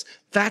consequence.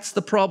 That's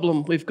the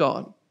problem we've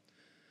got.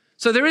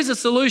 So there is a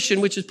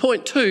solution, which is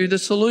point 2, the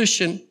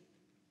solution.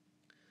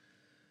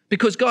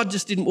 Because God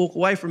just didn't walk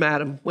away from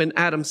Adam when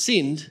Adam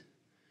sinned.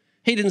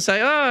 He didn't say,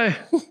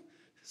 oh,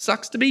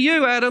 sucks to be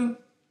you, Adam.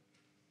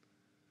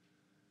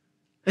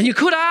 And you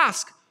could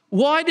ask,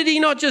 why did he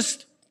not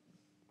just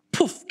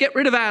get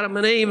rid of Adam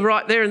and Eve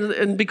right there?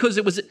 And because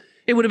it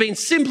would have been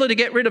simpler to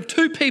get rid of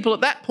 2 people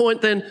at that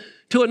point than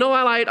to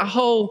annihilate a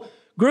whole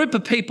group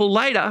of people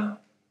later.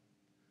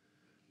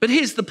 But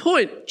here's the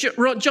point.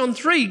 John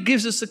 3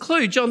 gives us a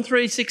clue. John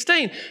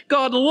 3:16.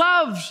 God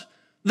loved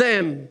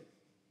them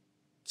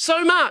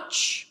so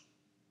much.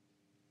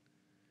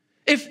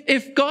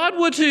 If God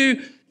were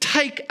to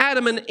take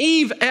Adam and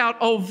Eve out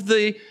of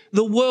the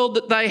world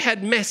that they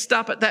had messed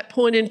up at that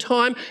point in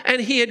time,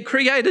 and he had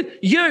created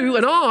you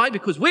and I,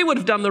 because we would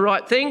have done the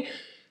right thing,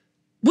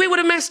 we would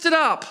have messed it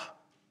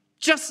up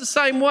just the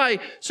same way.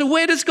 So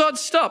where does God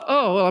stop?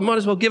 Oh, well, I might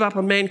as well give up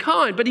on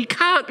mankind. But he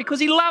can't, because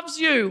he loves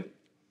you.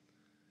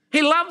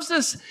 He loves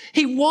us.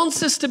 He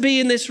wants us to be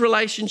in this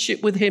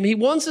relationship with him. He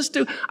wants us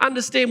to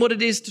understand what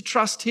it is to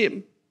trust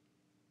him.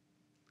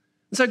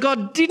 And so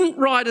God didn't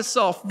write us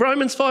off.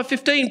 Romans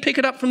 5:15, pick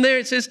it up from there.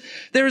 It says,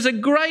 there is a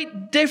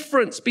great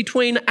difference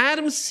between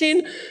Adam's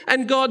sin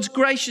and God's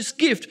gracious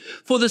gift.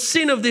 For the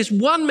sin of this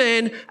one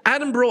man,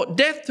 Adam brought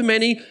death to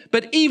many,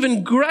 but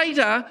even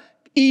greater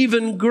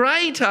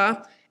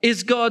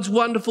is God's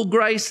wonderful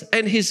grace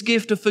and his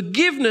gift of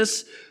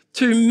forgiveness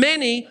to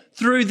many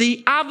through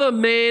the other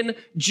man,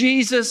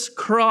 Jesus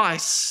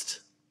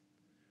Christ.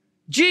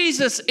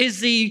 Jesus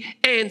is the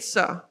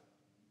answer.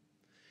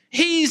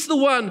 He's the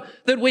one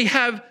that we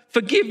have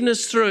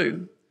forgiveness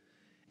through.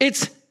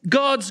 It's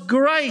God's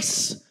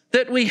grace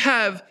that we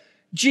have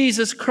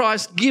Jesus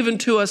Christ given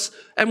to us,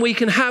 and we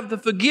can have the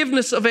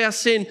forgiveness of our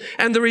sin.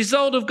 And the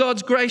result of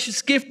God's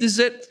gracious gift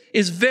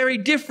is very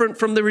different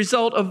from the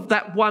result of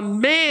that one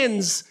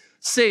man's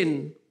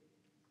sin.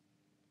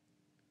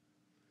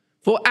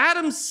 For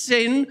Adam's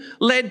sin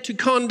led to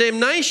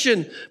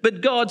condemnation,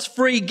 but God's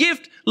free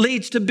gift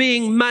leads to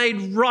being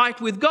made right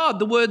with God.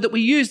 The word that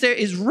we use there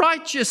is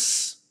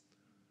righteous.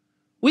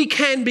 We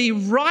can be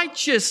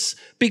righteous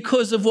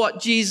because of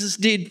what Jesus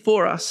did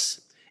for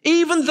us.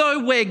 Even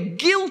though we're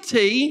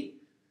guilty,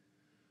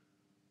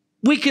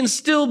 we can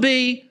still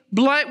be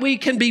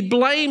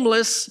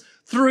blameless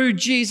through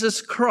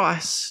Jesus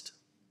Christ.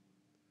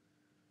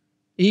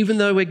 Even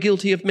though we're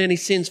guilty of many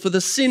sins. For the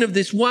sin of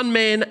this one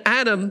man,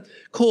 Adam,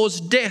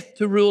 caused death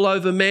to rule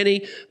over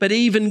many, but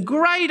even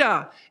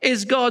greater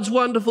is God's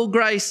wonderful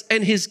grace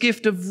and his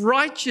gift of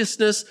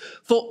righteousness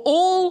for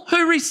all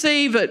who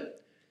receive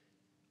it.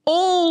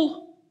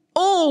 All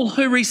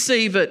who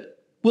receive it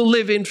will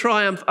live in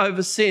triumph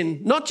over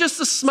sin. Not just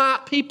the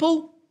smart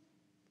people,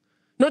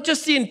 not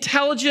just the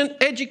intelligent,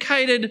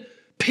 educated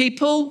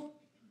people,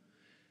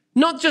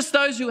 not just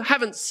those who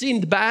haven't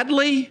sinned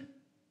badly.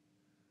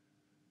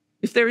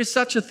 If there is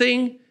such a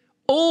thing,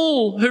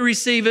 all who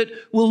receive it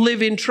will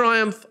live in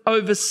triumph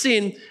over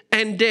sin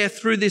and death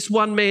through this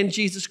one man,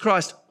 Jesus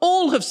Christ.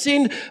 All have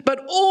sinned,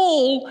 but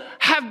all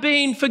have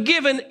been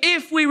forgiven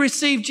if we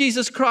receive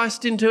Jesus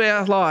Christ into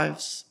our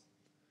lives.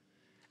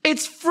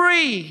 It's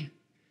free.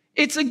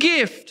 It's a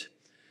gift.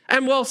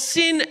 And while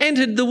sin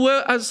entered the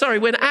world,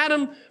 when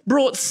Adam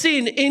brought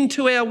sin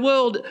into our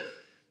world,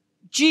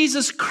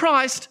 Jesus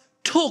Christ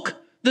took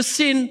the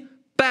sin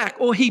back,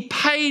 or he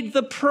paid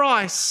the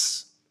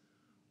price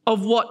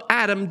of what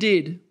Adam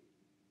did.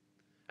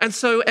 And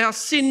so our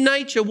sin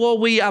nature, while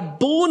we are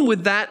born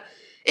with that,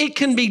 it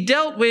can be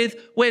dealt with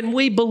when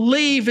we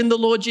believe in the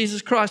Lord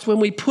Jesus Christ, when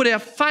we put our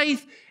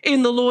faith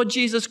in the Lord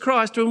Jesus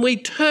Christ, when we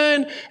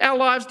turn our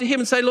lives to him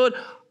and say, Lord,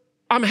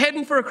 I'm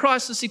heading for a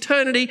crisis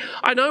eternity.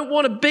 I don't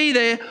want to be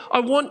there.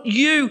 I want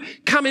you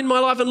come in my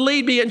life and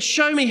lead me and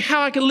show me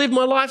how I can live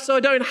my life so I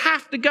don't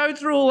have to go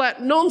through all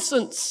that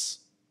nonsense.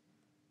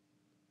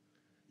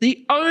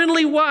 The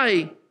only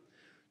way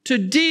to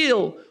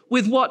deal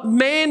with what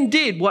man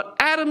did, what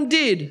Adam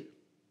did,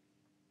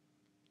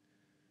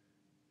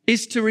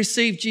 is to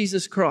receive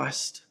Jesus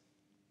Christ.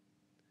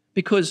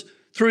 Because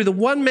through the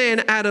one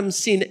man, Adam,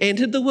 sin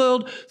entered the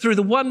world. Through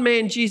the one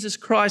man, Jesus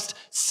Christ,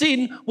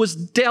 sin was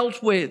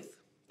dealt with.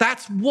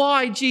 That's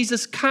why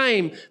Jesus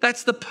came.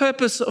 That's the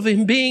purpose of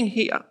him being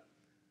here.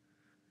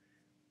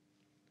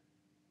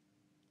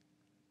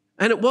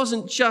 And it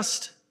wasn't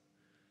just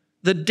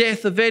the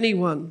death of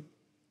anyone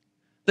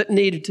that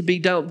needed to be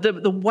done.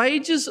 The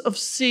wages of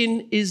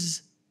sin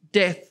is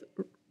death,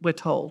 we're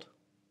told.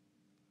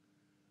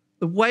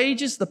 The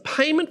wages, the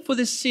payment for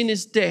this sin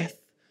is death.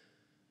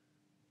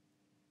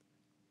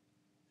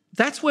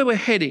 That's where we're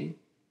heading.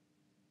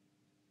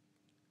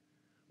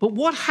 But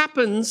what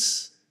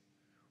happens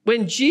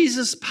when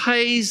Jesus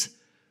pays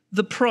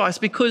the price?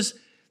 Because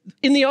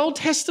in the Old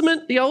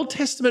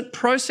Testament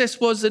process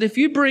was that if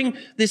you bring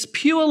this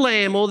pure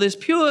lamb or this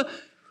pure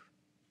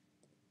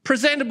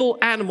presentable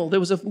animal, there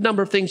was a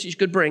number of things you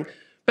could bring,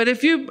 but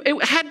it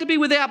had to be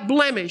without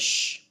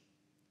blemish.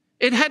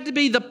 It had to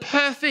be the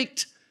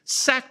perfect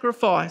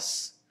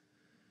sacrifice.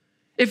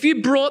 If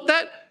you brought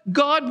that,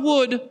 God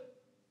would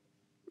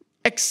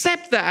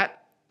accept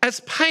that as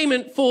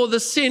payment for the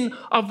sin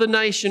of the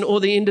nation or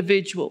the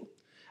individual.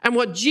 And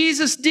what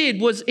Jesus did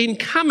was, in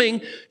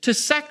coming to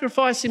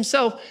sacrifice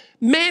himself,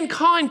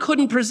 mankind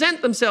couldn't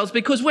present themselves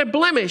because we're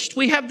blemished.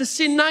 We have the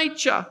sin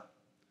nature.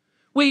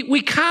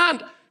 We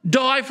can't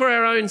die for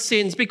our own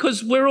sins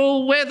because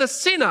we're the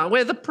sinner,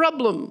 we're the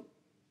problem.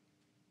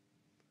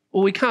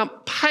 Or we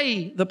can't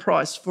pay the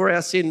price for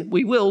our sin.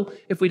 We will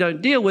if we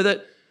don't deal with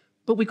it,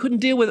 but we couldn't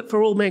deal with it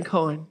for all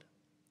mankind.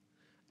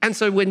 And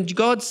so when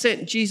God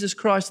sent Jesus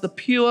Christ, the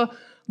pure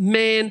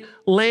man,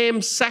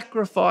 lamb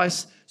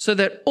sacrifice, so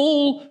that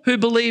all who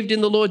believed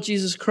in the Lord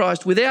Jesus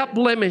Christ without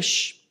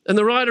blemish, and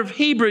the writer of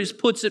Hebrews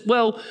puts it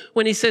well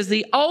when he says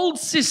the old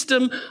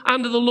system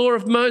under the law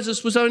of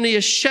Moses was only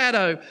a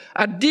shadow,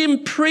 a dim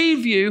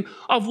preview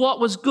of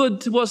what was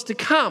to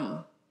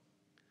come.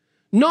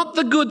 Not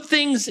the good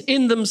things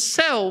in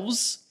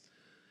themselves.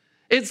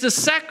 It's the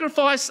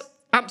sacrifice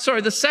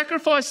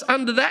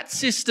under that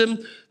system,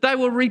 they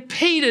were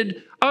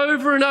repeated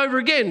over and over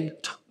again.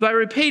 They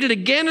repeated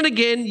again and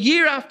again,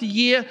 year after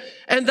year,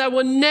 and they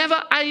were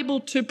never able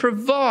to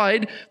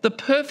provide the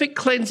perfect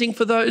cleansing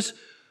for those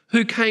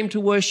who came to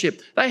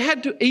worship. They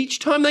had to, each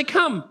time they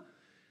come,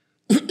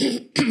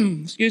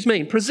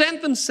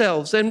 present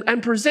themselves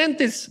and present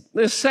this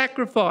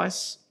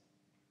sacrifice.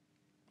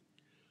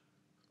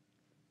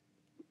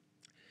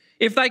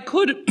 If they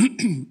could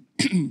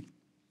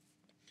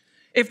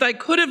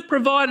have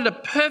provided a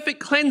perfect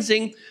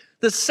cleansing,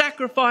 the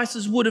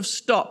sacrifices would have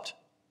stopped.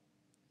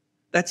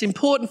 That's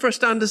important for us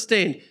to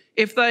understand.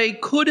 If they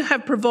could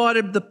have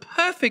provided the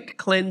perfect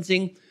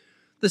cleansing,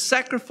 the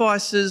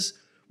sacrifices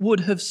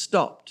would have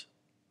stopped.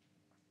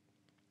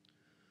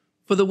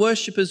 For the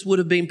worshippers would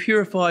have been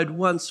purified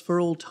once for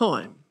all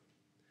time,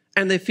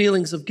 and their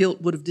feelings of guilt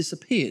would have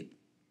disappeared.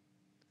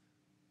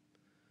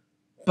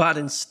 But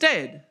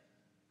instead,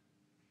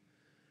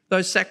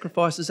 those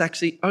sacrifices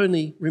actually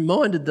only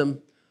reminded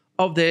them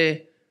of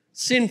their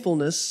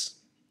sinfulness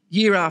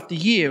year after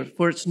year,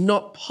 for it's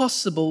not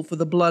possible for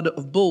the blood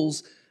of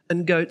bulls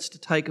and goats to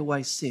take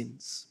away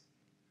sins.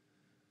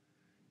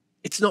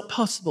 It's not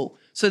possible.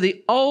 So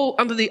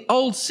under the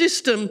old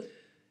system,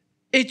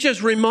 it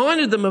just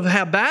reminded them of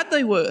how bad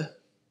they were.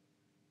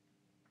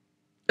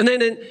 And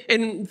then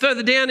in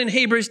further down in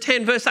Hebrews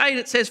 10 verse 8,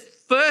 it says,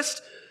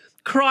 first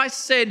Christ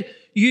said,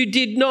 you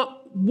did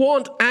not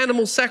want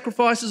animal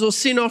sacrifices or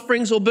sin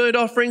offerings or burnt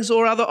offerings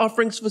or other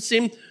offerings for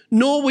sin,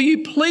 nor were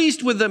you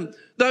pleased with them,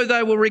 though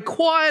they were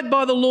required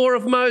by the law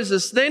of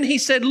Moses. Then he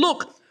said,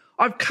 look,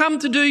 I've come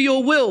to do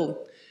your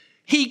will.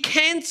 He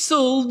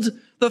cancelled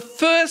the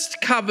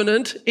first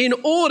covenant in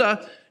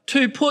order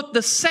to put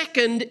the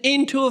second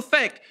into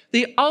effect.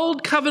 The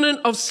old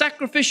covenant of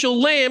sacrificial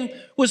lamb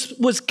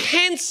was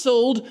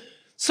cancelled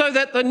so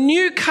that the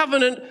new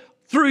covenant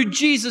through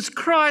Jesus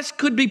Christ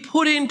could be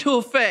put into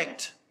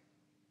effect.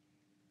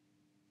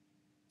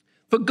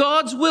 For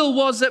God's will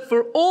was that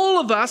for all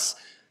of us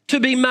to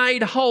be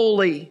made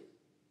holy,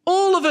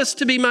 all of us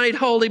to be made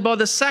holy by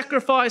the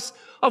sacrifice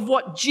of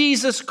what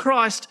Jesus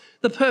Christ,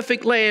 the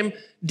perfect lamb,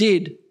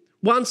 did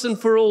once and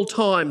for all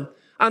time.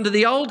 Under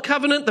the old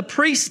covenant, the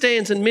priest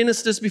stands and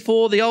ministers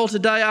before the altar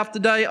day after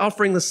day,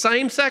 offering the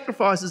same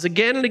sacrifices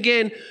again and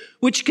again,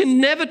 which can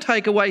never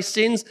take away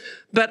sins.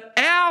 But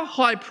our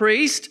high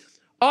priest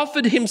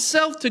offered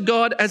himself to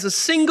God as a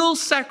single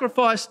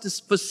sacrifice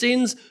for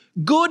sins,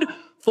 good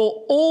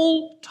for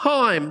all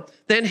time.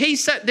 Then he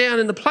sat down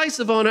in the place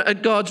of honor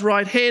at God's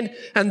right hand,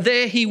 and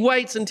there he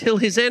waits until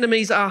his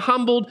enemies are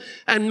humbled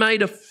and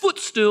made a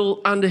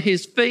footstool under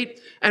his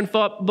feet. And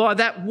by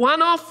that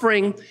one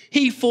offering,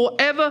 he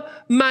forever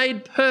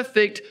made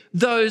perfect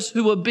those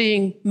who were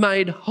being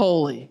made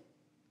holy.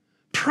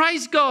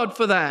 Praise God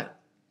for that.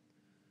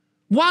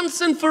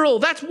 Once and for all.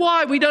 That's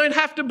why we don't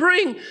have to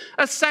bring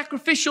a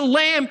sacrificial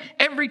lamb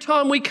every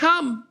time we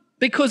come,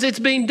 because it's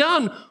been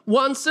done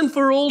once and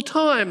for all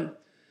time.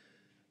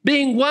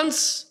 Being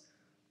once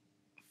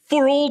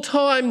for all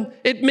time,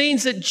 it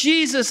means that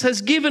Jesus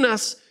has given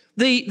us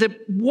the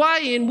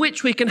way in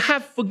which we can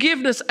have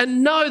forgiveness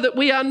and know that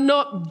we are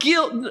not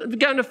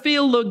going to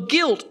feel the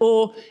guilt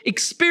or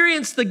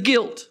experience the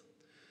guilt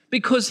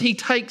because he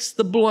takes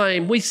the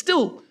blame. We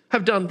still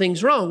have done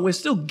things wrong. We're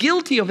still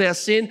guilty of our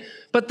sin,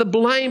 but the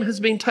blame has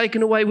been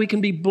taken away. We can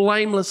be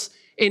blameless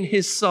in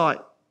his sight.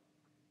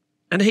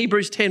 And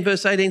Hebrews 10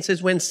 verse 18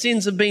 says, when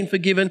sins have been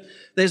forgiven,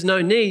 there's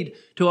no need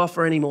to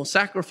offer any more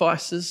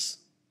sacrifices.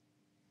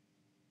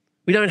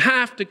 We don't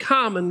have to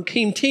come and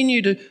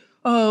continue to,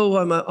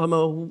 I'm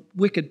a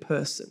wicked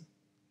person.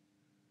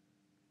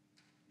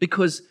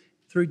 Because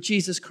through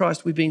Jesus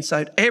Christ we've been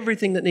saved.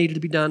 Everything that needed to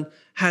be done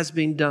has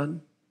been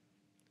done.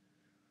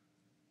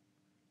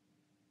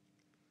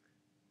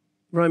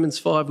 Romans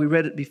 5, we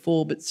read it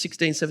before, but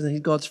 16,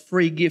 17, God's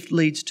free gift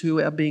leads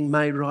to our being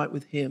made right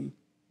with him,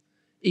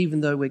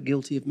 even though we're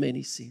guilty of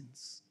many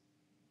sins.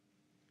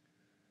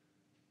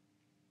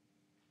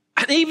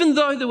 And even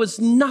though there was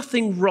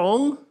nothing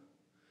wrong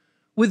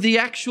with the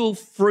actual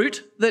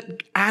fruit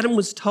that Adam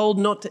was told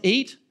not to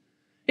eat,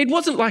 it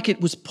wasn't like it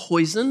was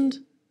poisoned.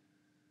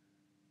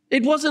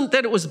 It wasn't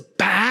that it was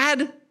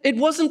bad. It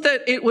wasn't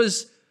that it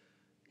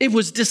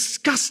was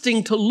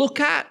disgusting to look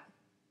at.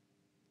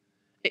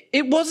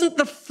 It wasn't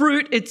the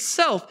fruit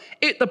itself.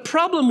 The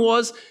problem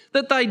was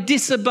that they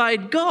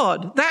disobeyed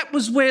God. That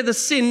was where the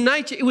sin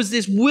nature, it was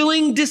this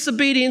willing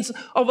disobedience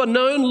of a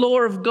known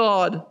law of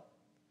God.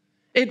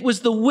 It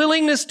was the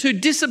willingness to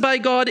disobey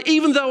God,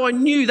 even though I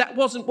knew that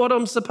wasn't what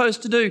I'm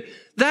supposed to do.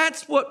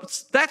 That's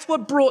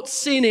what brought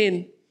sin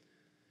in.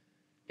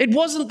 It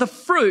wasn't the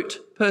fruit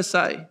per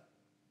se.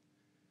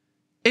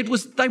 It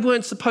was they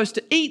weren't supposed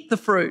to eat the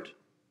fruit.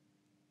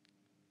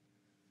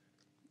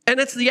 And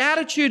it's the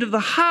attitude of the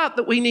heart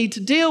that we need to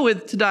deal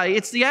with today.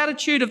 It's the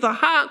attitude of the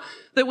heart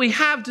that we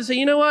have to say,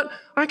 you know what,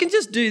 I can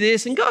just do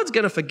this and God's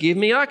going to forgive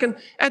me.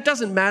 It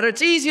doesn't matter.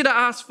 It's easier to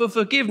ask for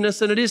forgiveness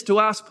than it is to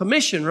ask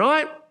permission,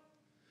 right?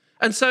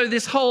 And so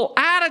this whole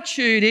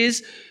attitude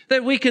is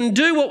that we can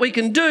do what we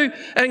can do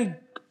and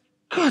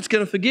God's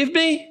going to forgive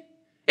me.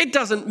 It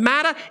doesn't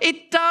matter.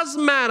 It does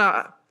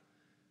matter.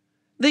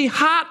 The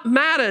heart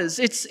matters.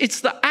 It's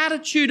the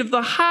attitude of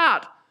the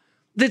heart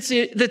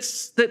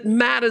that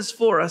matters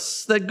for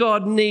us, that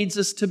God needs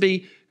us to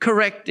be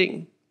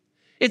correcting.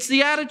 It's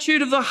the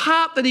attitude of the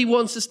heart that he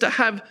wants us to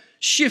have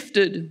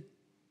shifted.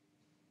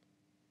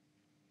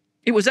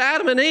 It was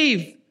Adam and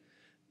Eve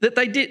that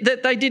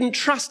they didn't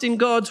trust in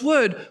God's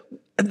word.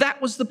 And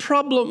that was the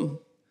problem.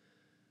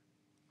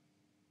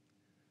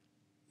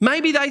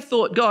 Maybe they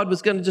thought God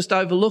was going to just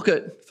overlook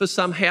it for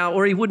somehow,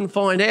 or he wouldn't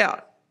find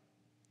out.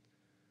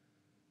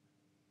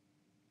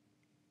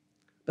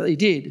 But he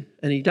did,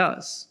 and he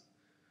does.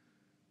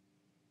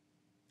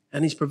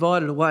 And he's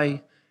provided a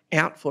way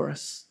out for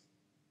us.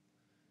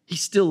 He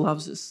still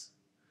loves us.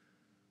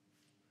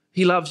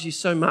 He loves you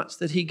so much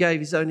that he gave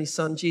his only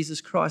son,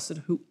 Jesus Christ, that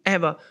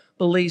whoever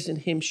believes in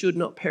him should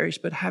not perish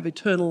but have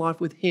eternal life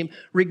with him,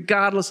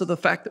 regardless of the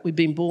fact that we've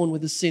been born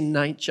with a sin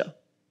nature.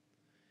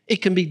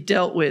 It can be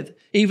dealt with.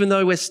 Even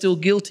though we're still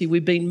guilty,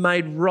 we've been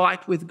made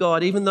right with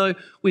God. Even though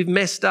we've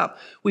messed up,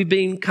 we've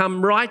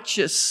become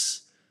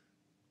righteous.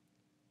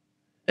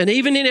 And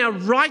even in our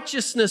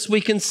righteousness,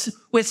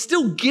 we're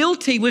still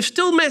guilty, we've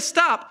still messed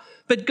up,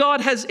 but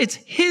God it's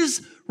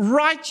his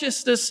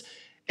righteousness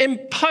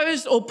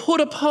imposed or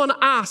put upon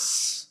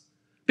us,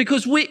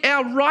 because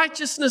our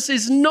righteousness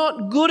is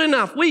not good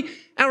enough.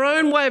 Our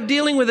own way of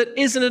dealing with it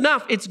isn't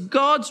enough. It's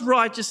God's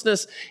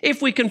righteousness.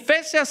 If we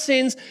confess our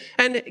sins,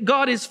 and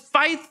God is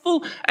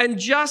faithful and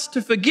just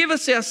to forgive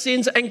us our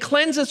sins and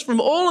cleanse us from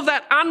all of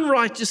that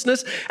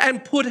unrighteousness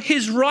and put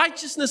his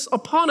righteousness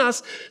upon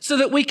us so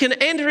that we can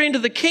enter into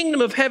the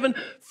kingdom of heaven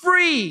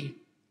free.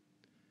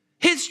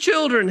 His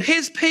children,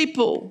 his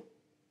people.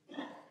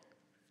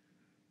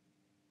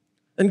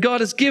 And God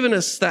has given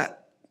us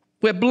that.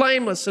 We're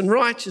blameless and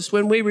righteous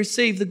when we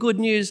receive the good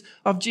news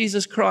of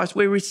Jesus Christ.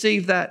 We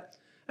receive that.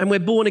 And we're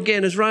born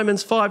again. As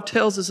Romans 5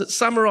 tells us, it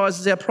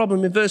summarizes our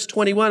problem in verse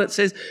 21. It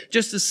says,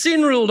 just as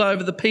sin ruled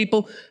over the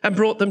people and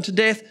brought them to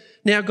death,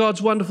 now God's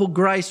wonderful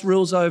grace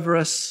rules over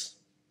us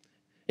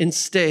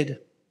instead,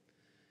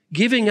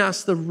 giving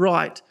us the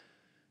right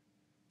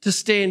to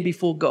stand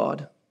before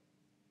God,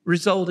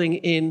 resulting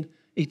in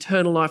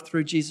eternal life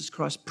through Jesus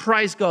Christ.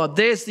 Praise God.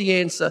 There's the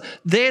answer.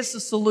 There's the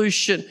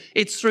solution.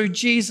 It's through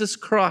Jesus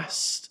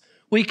Christ.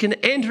 We can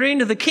enter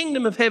into the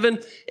kingdom of heaven,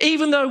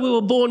 even though we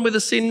were born with a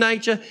sin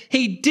nature.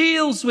 He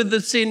deals with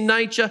the sin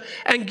nature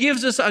and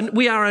gives us,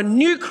 we are a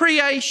new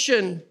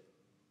creation.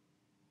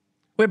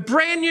 We're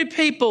brand new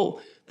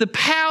people. The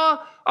power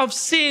of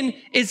sin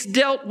is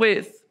dealt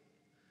with.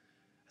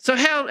 So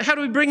how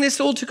do we bring this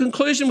all to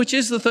conclusion, which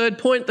is the third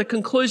point, the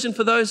conclusion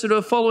for those that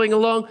are following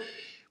along?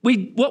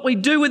 What we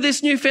do with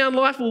this newfound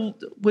life,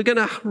 we're going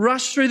to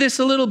rush through this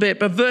a little bit,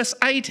 but verse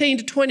 18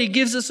 to 20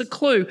 gives us a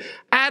clue.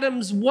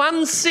 Adam's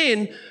one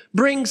sin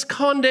brings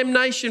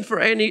condemnation for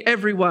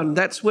everyone.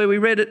 That's where we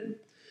read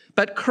it.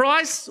 But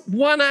Christ's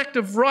one act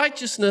of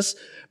righteousness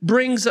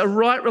brings a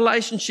right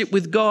relationship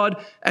with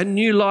God and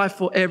new life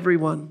for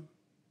everyone.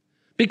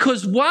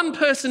 Because one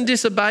person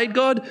disobeyed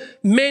God,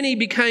 many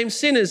became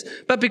sinners.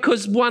 But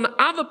because one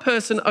other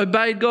person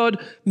obeyed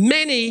God,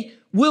 many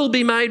will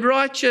be made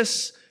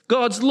righteous.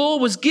 God's law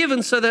was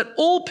given so that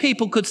all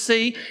people could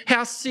see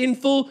how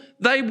sinful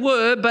they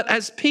were, but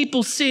as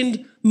people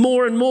sinned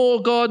more and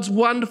more, God's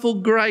wonderful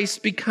grace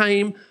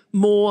became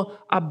more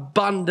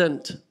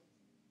abundant,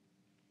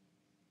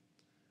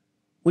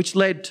 which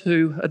led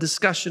to a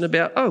discussion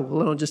about,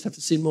 I'll just have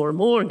to sin more and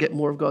more and get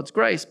more of God's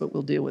grace, but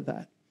we'll deal with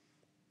that.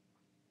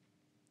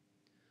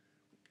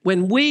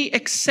 When we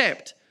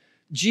accept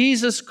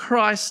Jesus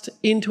Christ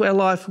into our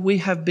life, we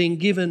have been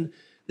given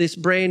this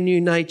brand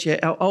new nature.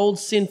 Our old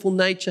sinful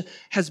nature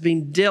has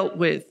been dealt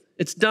with.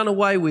 It's done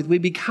away with. We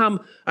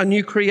become a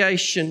new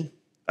creation,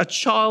 a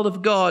child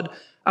of God,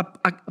 a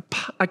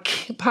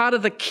part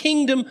of the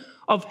kingdom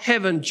of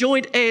heaven,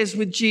 joint heirs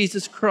with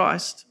Jesus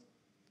Christ.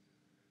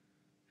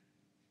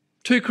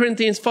 2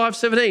 Corinthians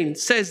 5:17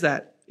 says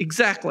that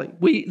exactly.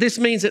 This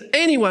means that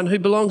anyone who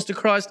belongs to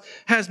Christ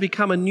has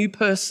become a new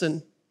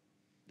person.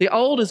 The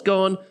old is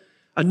gone.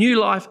 A new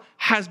life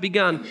has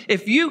begun.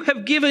 If you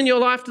have given your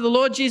life to the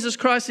Lord Jesus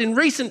Christ in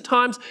recent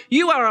times,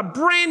 you are a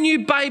brand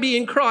new baby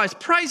in Christ.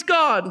 Praise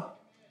God.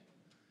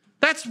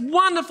 That's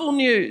wonderful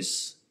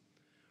news.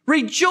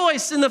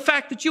 Rejoice in the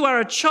fact that you are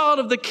a child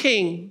of the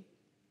King.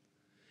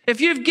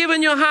 If you've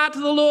given your heart to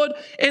the Lord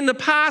in the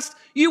past,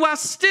 you are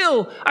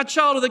still a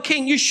child of the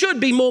King. You should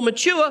be more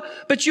mature,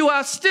 but you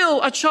are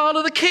still a child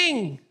of the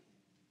King.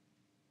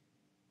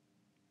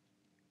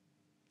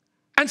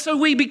 And so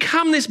we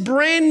become this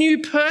brand new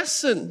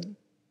person.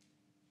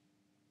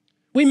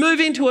 We move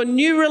into a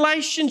new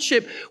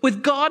relationship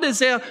with God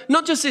as our,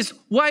 not just this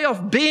way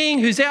of being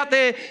who's out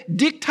there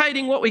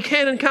dictating what we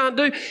can and can't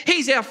do.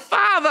 He's our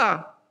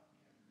Father.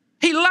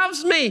 He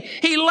loves me.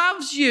 He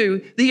loves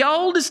you. The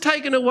old is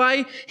taken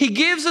away. He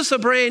gives us a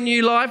brand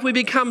new life. We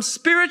become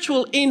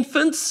spiritual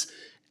infants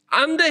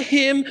under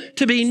him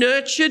to be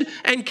nurtured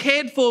and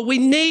cared for. We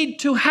need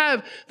to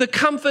have the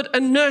comfort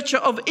and nurture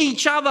of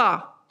each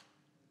other.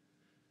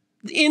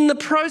 In the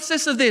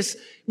process of this,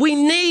 we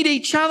need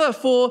each other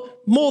for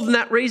more than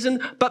that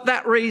reason, but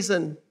that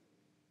reason.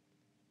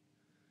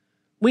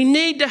 We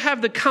need to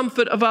have the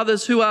comfort of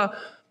others who are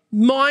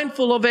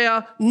mindful of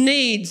our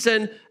needs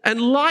and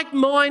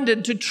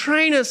like-minded to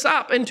train us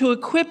up and to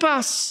equip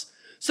us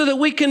so that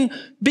we can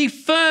be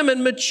firm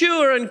and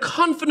mature and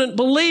confident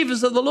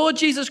believers of the Lord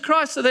Jesus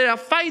Christ, so that our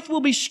faith will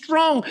be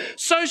strong,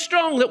 so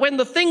strong that when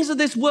the things of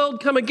this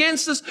world come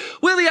against us,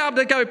 we'll be able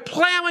to go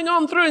plowing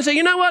on through and say,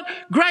 you know what?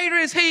 Greater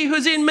is he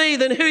who's in me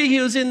than he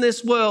who's in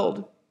this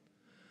world.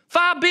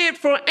 Far be it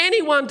for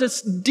anyone to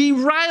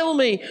derail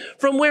me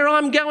from where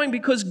I'm going,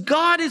 because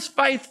God is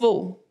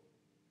faithful.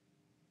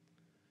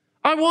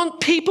 I want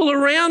people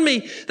around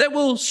me that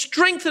will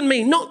strengthen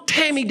me, not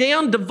tear me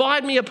down,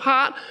 divide me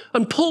apart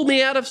and pull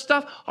me out of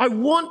stuff. I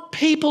want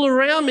people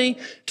around me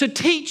to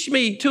teach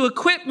me, to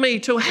equip me,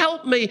 to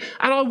help me.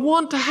 And I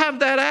want to have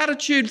that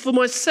attitude for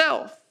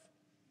myself.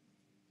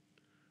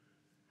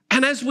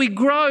 And as we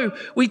grow,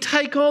 we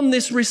take on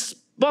this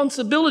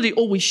responsibility,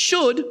 or we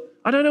should.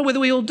 I don't know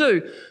whether we all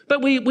do,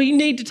 but we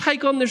need to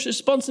take on this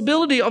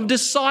responsibility of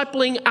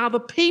discipling other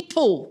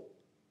people.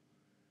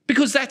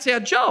 because that's our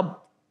job.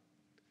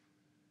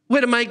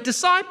 We're to make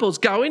disciples,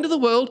 go into the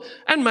world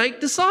and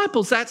make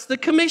disciples. That's the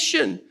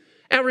commission.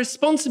 Our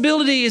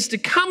responsibility is to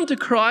come to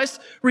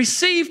Christ,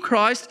 receive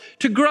Christ,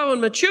 to grow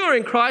and mature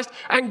in Christ,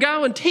 and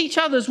go and teach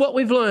others what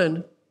we've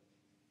learned.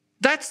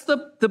 That's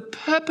the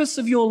purpose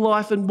of your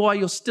life and why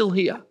you're still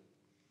here.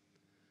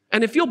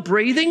 And if you're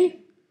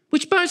breathing,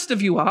 which most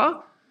of you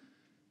are,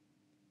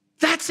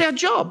 that's our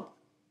job.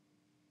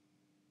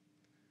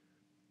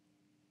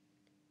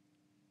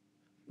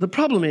 The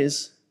problem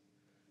is,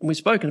 and we've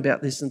spoken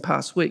about this in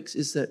past weeks,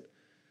 is that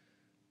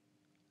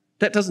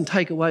doesn't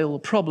take away all the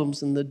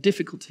problems and the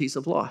difficulties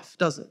of life,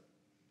 does it?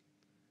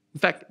 In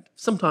fact,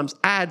 sometimes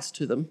adds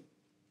to them,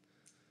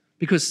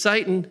 because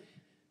Satan,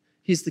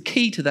 here's the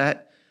key to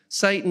that,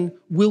 Satan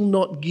will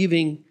not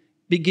be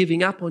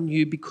giving up on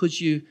you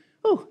because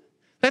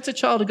that's a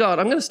child of God,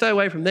 I'm going to stay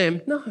away from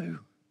them. No. In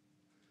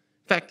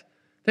fact,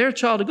 they're a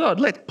child of God.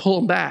 Let's pull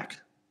them back.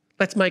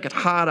 Let's make it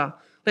harder.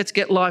 Let's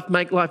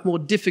make life more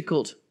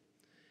difficult.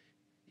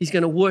 He's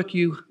going to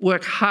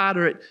work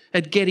harder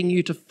at getting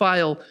you to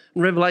fail.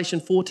 And Revelation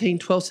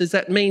 14:12 says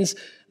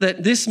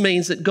this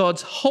means that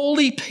God's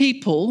holy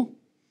people,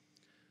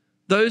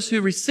 those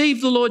who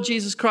receive the Lord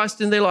Jesus Christ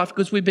in their life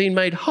because we've been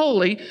made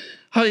holy,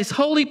 his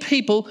holy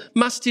people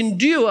must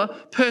endure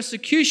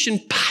persecution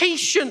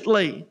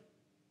patiently,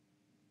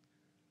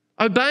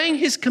 obeying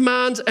his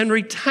commands and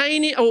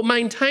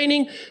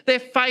maintaining their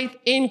faith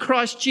in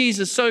Christ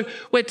Jesus. So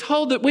we're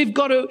told that we've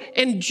got to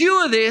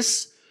endure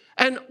this,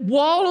 and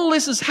while all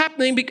this is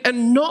happening,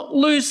 and not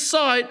lose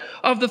sight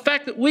of the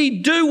fact that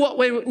we do what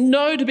we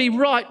know to be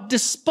right,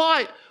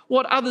 despite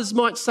what others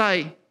might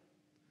say.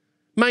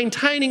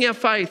 Maintaining our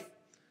faith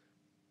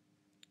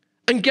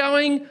and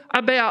going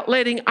about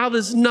letting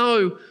others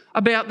know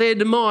about their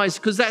demise,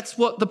 because that's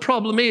what the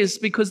problem is,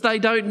 because they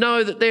don't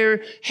know that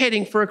they're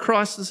heading for a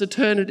Christless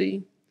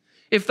eternity.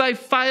 If they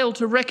fail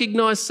to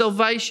recognize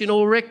salvation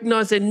or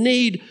recognize their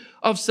need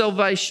of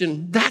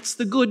salvation, that's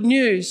the good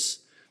news.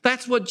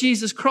 That's what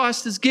Jesus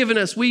Christ has given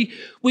us. We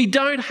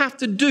don't have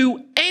to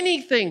do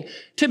anything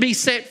to be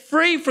set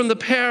free from the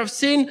power of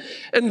sin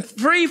and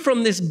free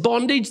from this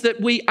bondage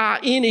that we are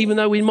in, even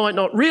though we might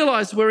not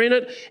realize we're in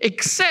it,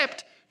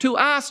 except to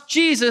ask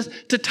Jesus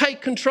to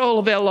take control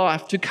of our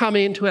life, to come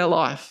into our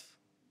life,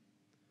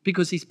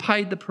 because he's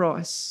paid the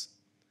price.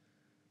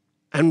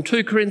 And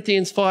 2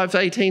 Corinthians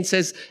 5:18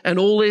 says, and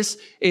all this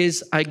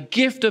is a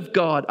gift of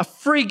God, a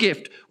free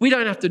gift. We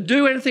don't have to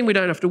do anything. We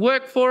don't have to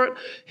work for it.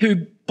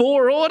 Who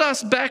brought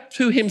us back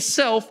to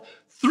himself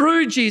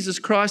through Jesus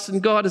Christ,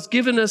 and God has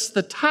given us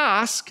the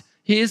task,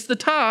 here's the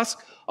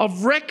task,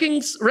 of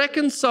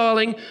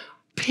reconciling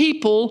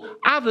people,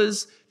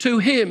 others, to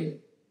him.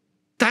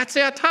 That's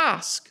our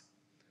task.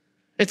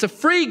 It's a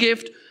free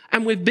gift,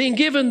 and we've been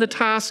given the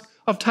task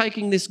of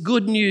taking this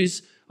good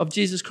news of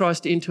Jesus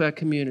Christ into our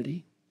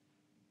community.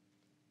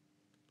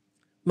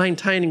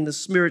 Maintaining the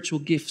spiritual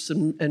gifts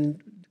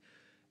and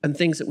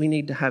things that we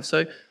need to have.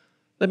 So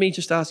let me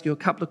just ask you a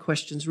couple of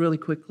questions really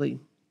quickly.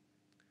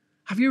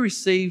 Have you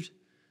received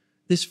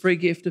this free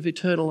gift of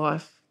eternal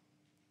life?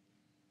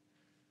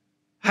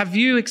 Have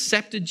you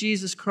accepted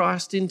Jesus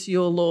Christ into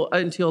your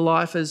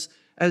life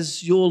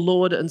as your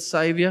Lord and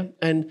Saviour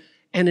and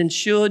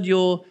ensured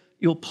your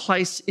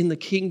place in the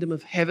kingdom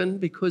of heaven?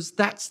 Because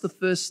that's the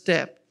first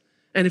step.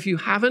 And if you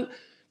haven't,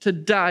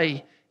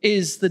 today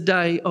is the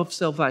day of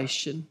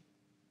salvation.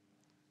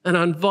 And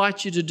I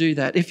invite you to do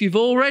that. If you've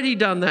already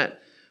done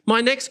that,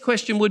 my next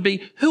question would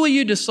be, who are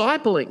you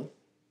discipling?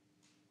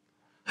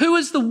 Who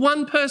is the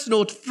one person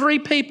or three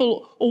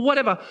people or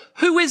whatever?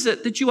 Who is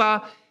it that you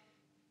are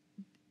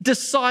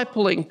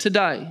discipling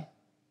today?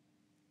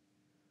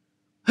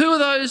 Who are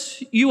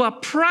those you are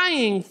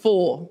praying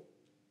for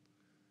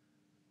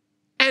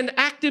and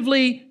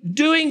actively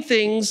doing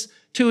things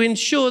to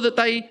ensure that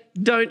they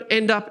don't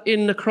end up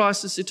in the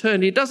crisis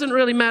eternity? It doesn't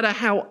really matter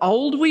how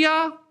old we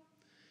are.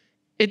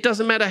 It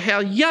doesn't matter how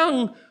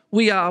young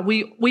we are.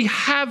 We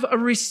have a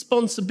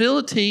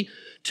responsibility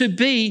to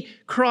be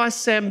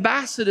Christ's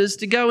ambassadors,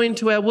 to go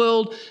into our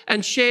world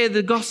and share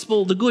the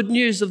gospel, the good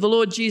news of the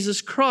Lord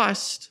Jesus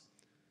Christ,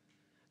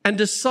 and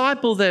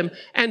disciple them,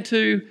 and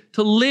to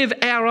live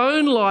our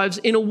own lives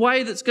in a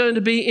way that's going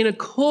to be in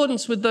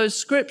accordance with those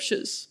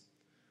scriptures.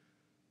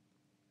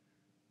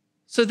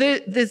 So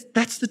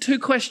that's the two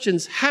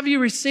questions. Have you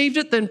received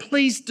it? Then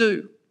please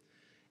do.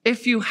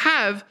 If you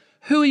have,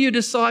 who are you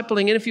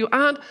discipling? And if you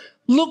aren't,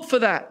 look for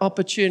that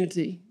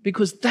opportunity,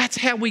 because that's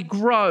how we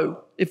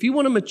grow. If you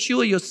want to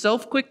mature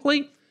yourself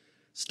quickly,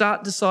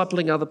 start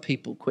discipling other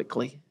people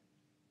quickly,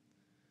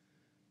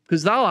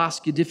 because they'll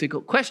ask you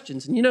difficult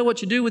questions. And you know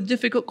what you do with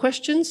difficult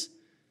questions?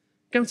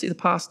 Go and see the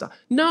pastor.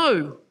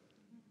 No.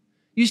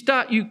 You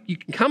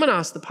can come and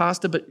ask the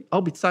pastor, but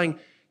I'll be saying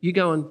you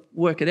go and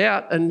work it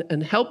out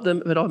and help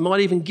them, but I might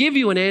even give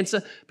you an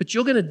answer, but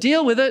you're going to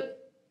deal with it.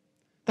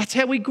 That's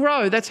how we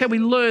grow. That's how we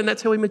learn.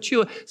 That's how we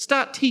mature.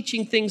 Start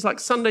teaching things like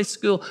Sunday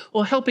school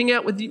or helping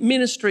out with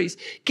ministries.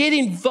 Get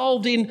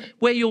involved in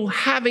where you're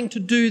having to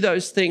do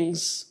those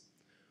things.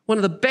 One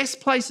of the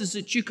best places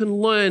that you can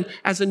learn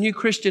as a new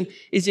Christian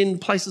is in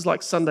places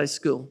like Sunday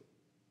school.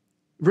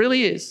 It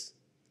really is.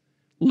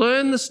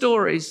 Learn the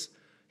stories.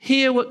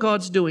 Hear what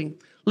God's doing.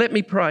 Let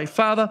me pray.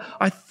 Father,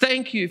 I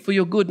thank you for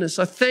your goodness.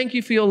 I thank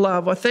you for your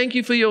love. I thank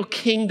you for your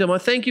kingdom. I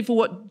thank you for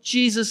what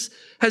Jesus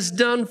has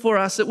done for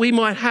us, that we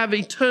might have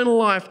eternal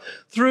life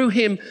through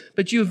him,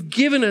 but you've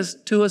given us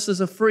to us as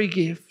a free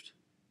gift.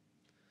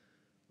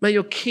 May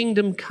your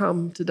kingdom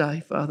come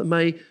today, Father.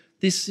 May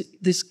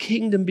this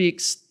kingdom be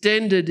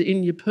extended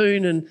in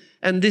Yeppoon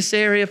and this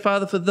area,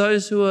 Father, for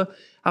those who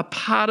are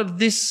part of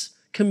this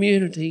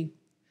community.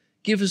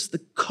 Give us the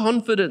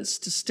confidence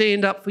to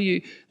stand up for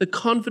you, the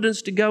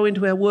confidence to go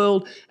into our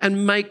world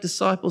and make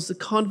disciples, the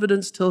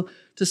confidence to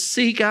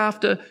seek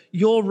after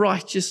your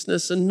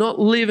righteousness and not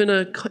live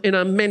in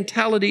a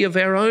mentality of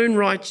our own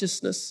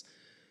righteousness,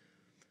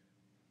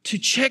 to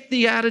check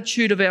the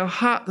attitude of our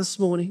heart this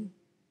morning.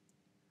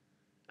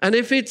 And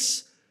if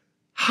it's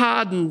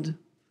hardened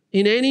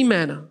in any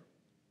manner,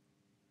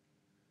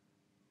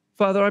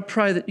 Father, I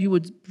pray that you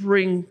would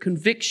bring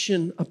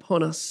conviction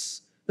upon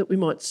us, that we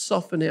might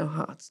soften our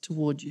hearts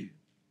toward you.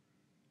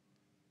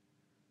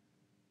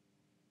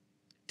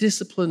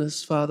 Discipline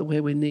us, Father,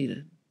 where we're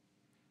needed.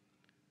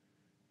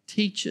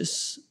 Teach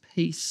us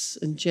peace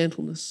and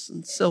gentleness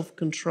and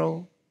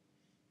self-control.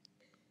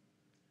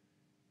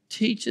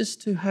 Teach us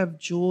to have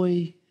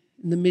joy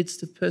in the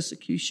midst of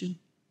persecution.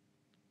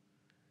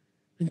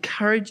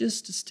 Encourage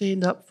us to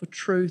stand up for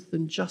truth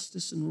and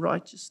justice and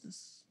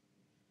righteousness.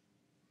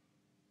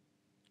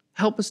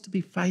 Help us to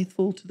be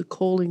faithful to the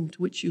calling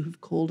to which you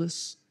have called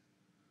us,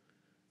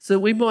 so that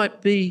we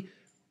might be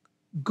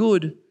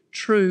good,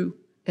 true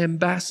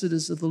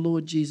ambassadors of the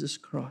Lord Jesus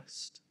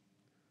Christ.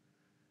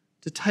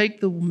 To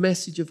take the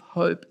message of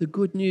hope, the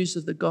good news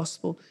of the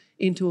gospel,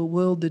 into a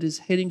world that is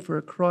heading for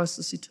a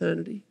crisis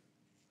eternity.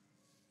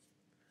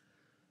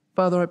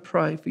 Father, I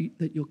pray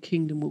that your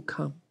kingdom will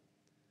come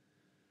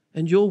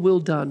and your will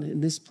done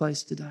in this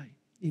place today.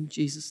 In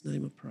Jesus'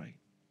 name I pray.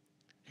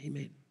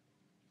 Amen.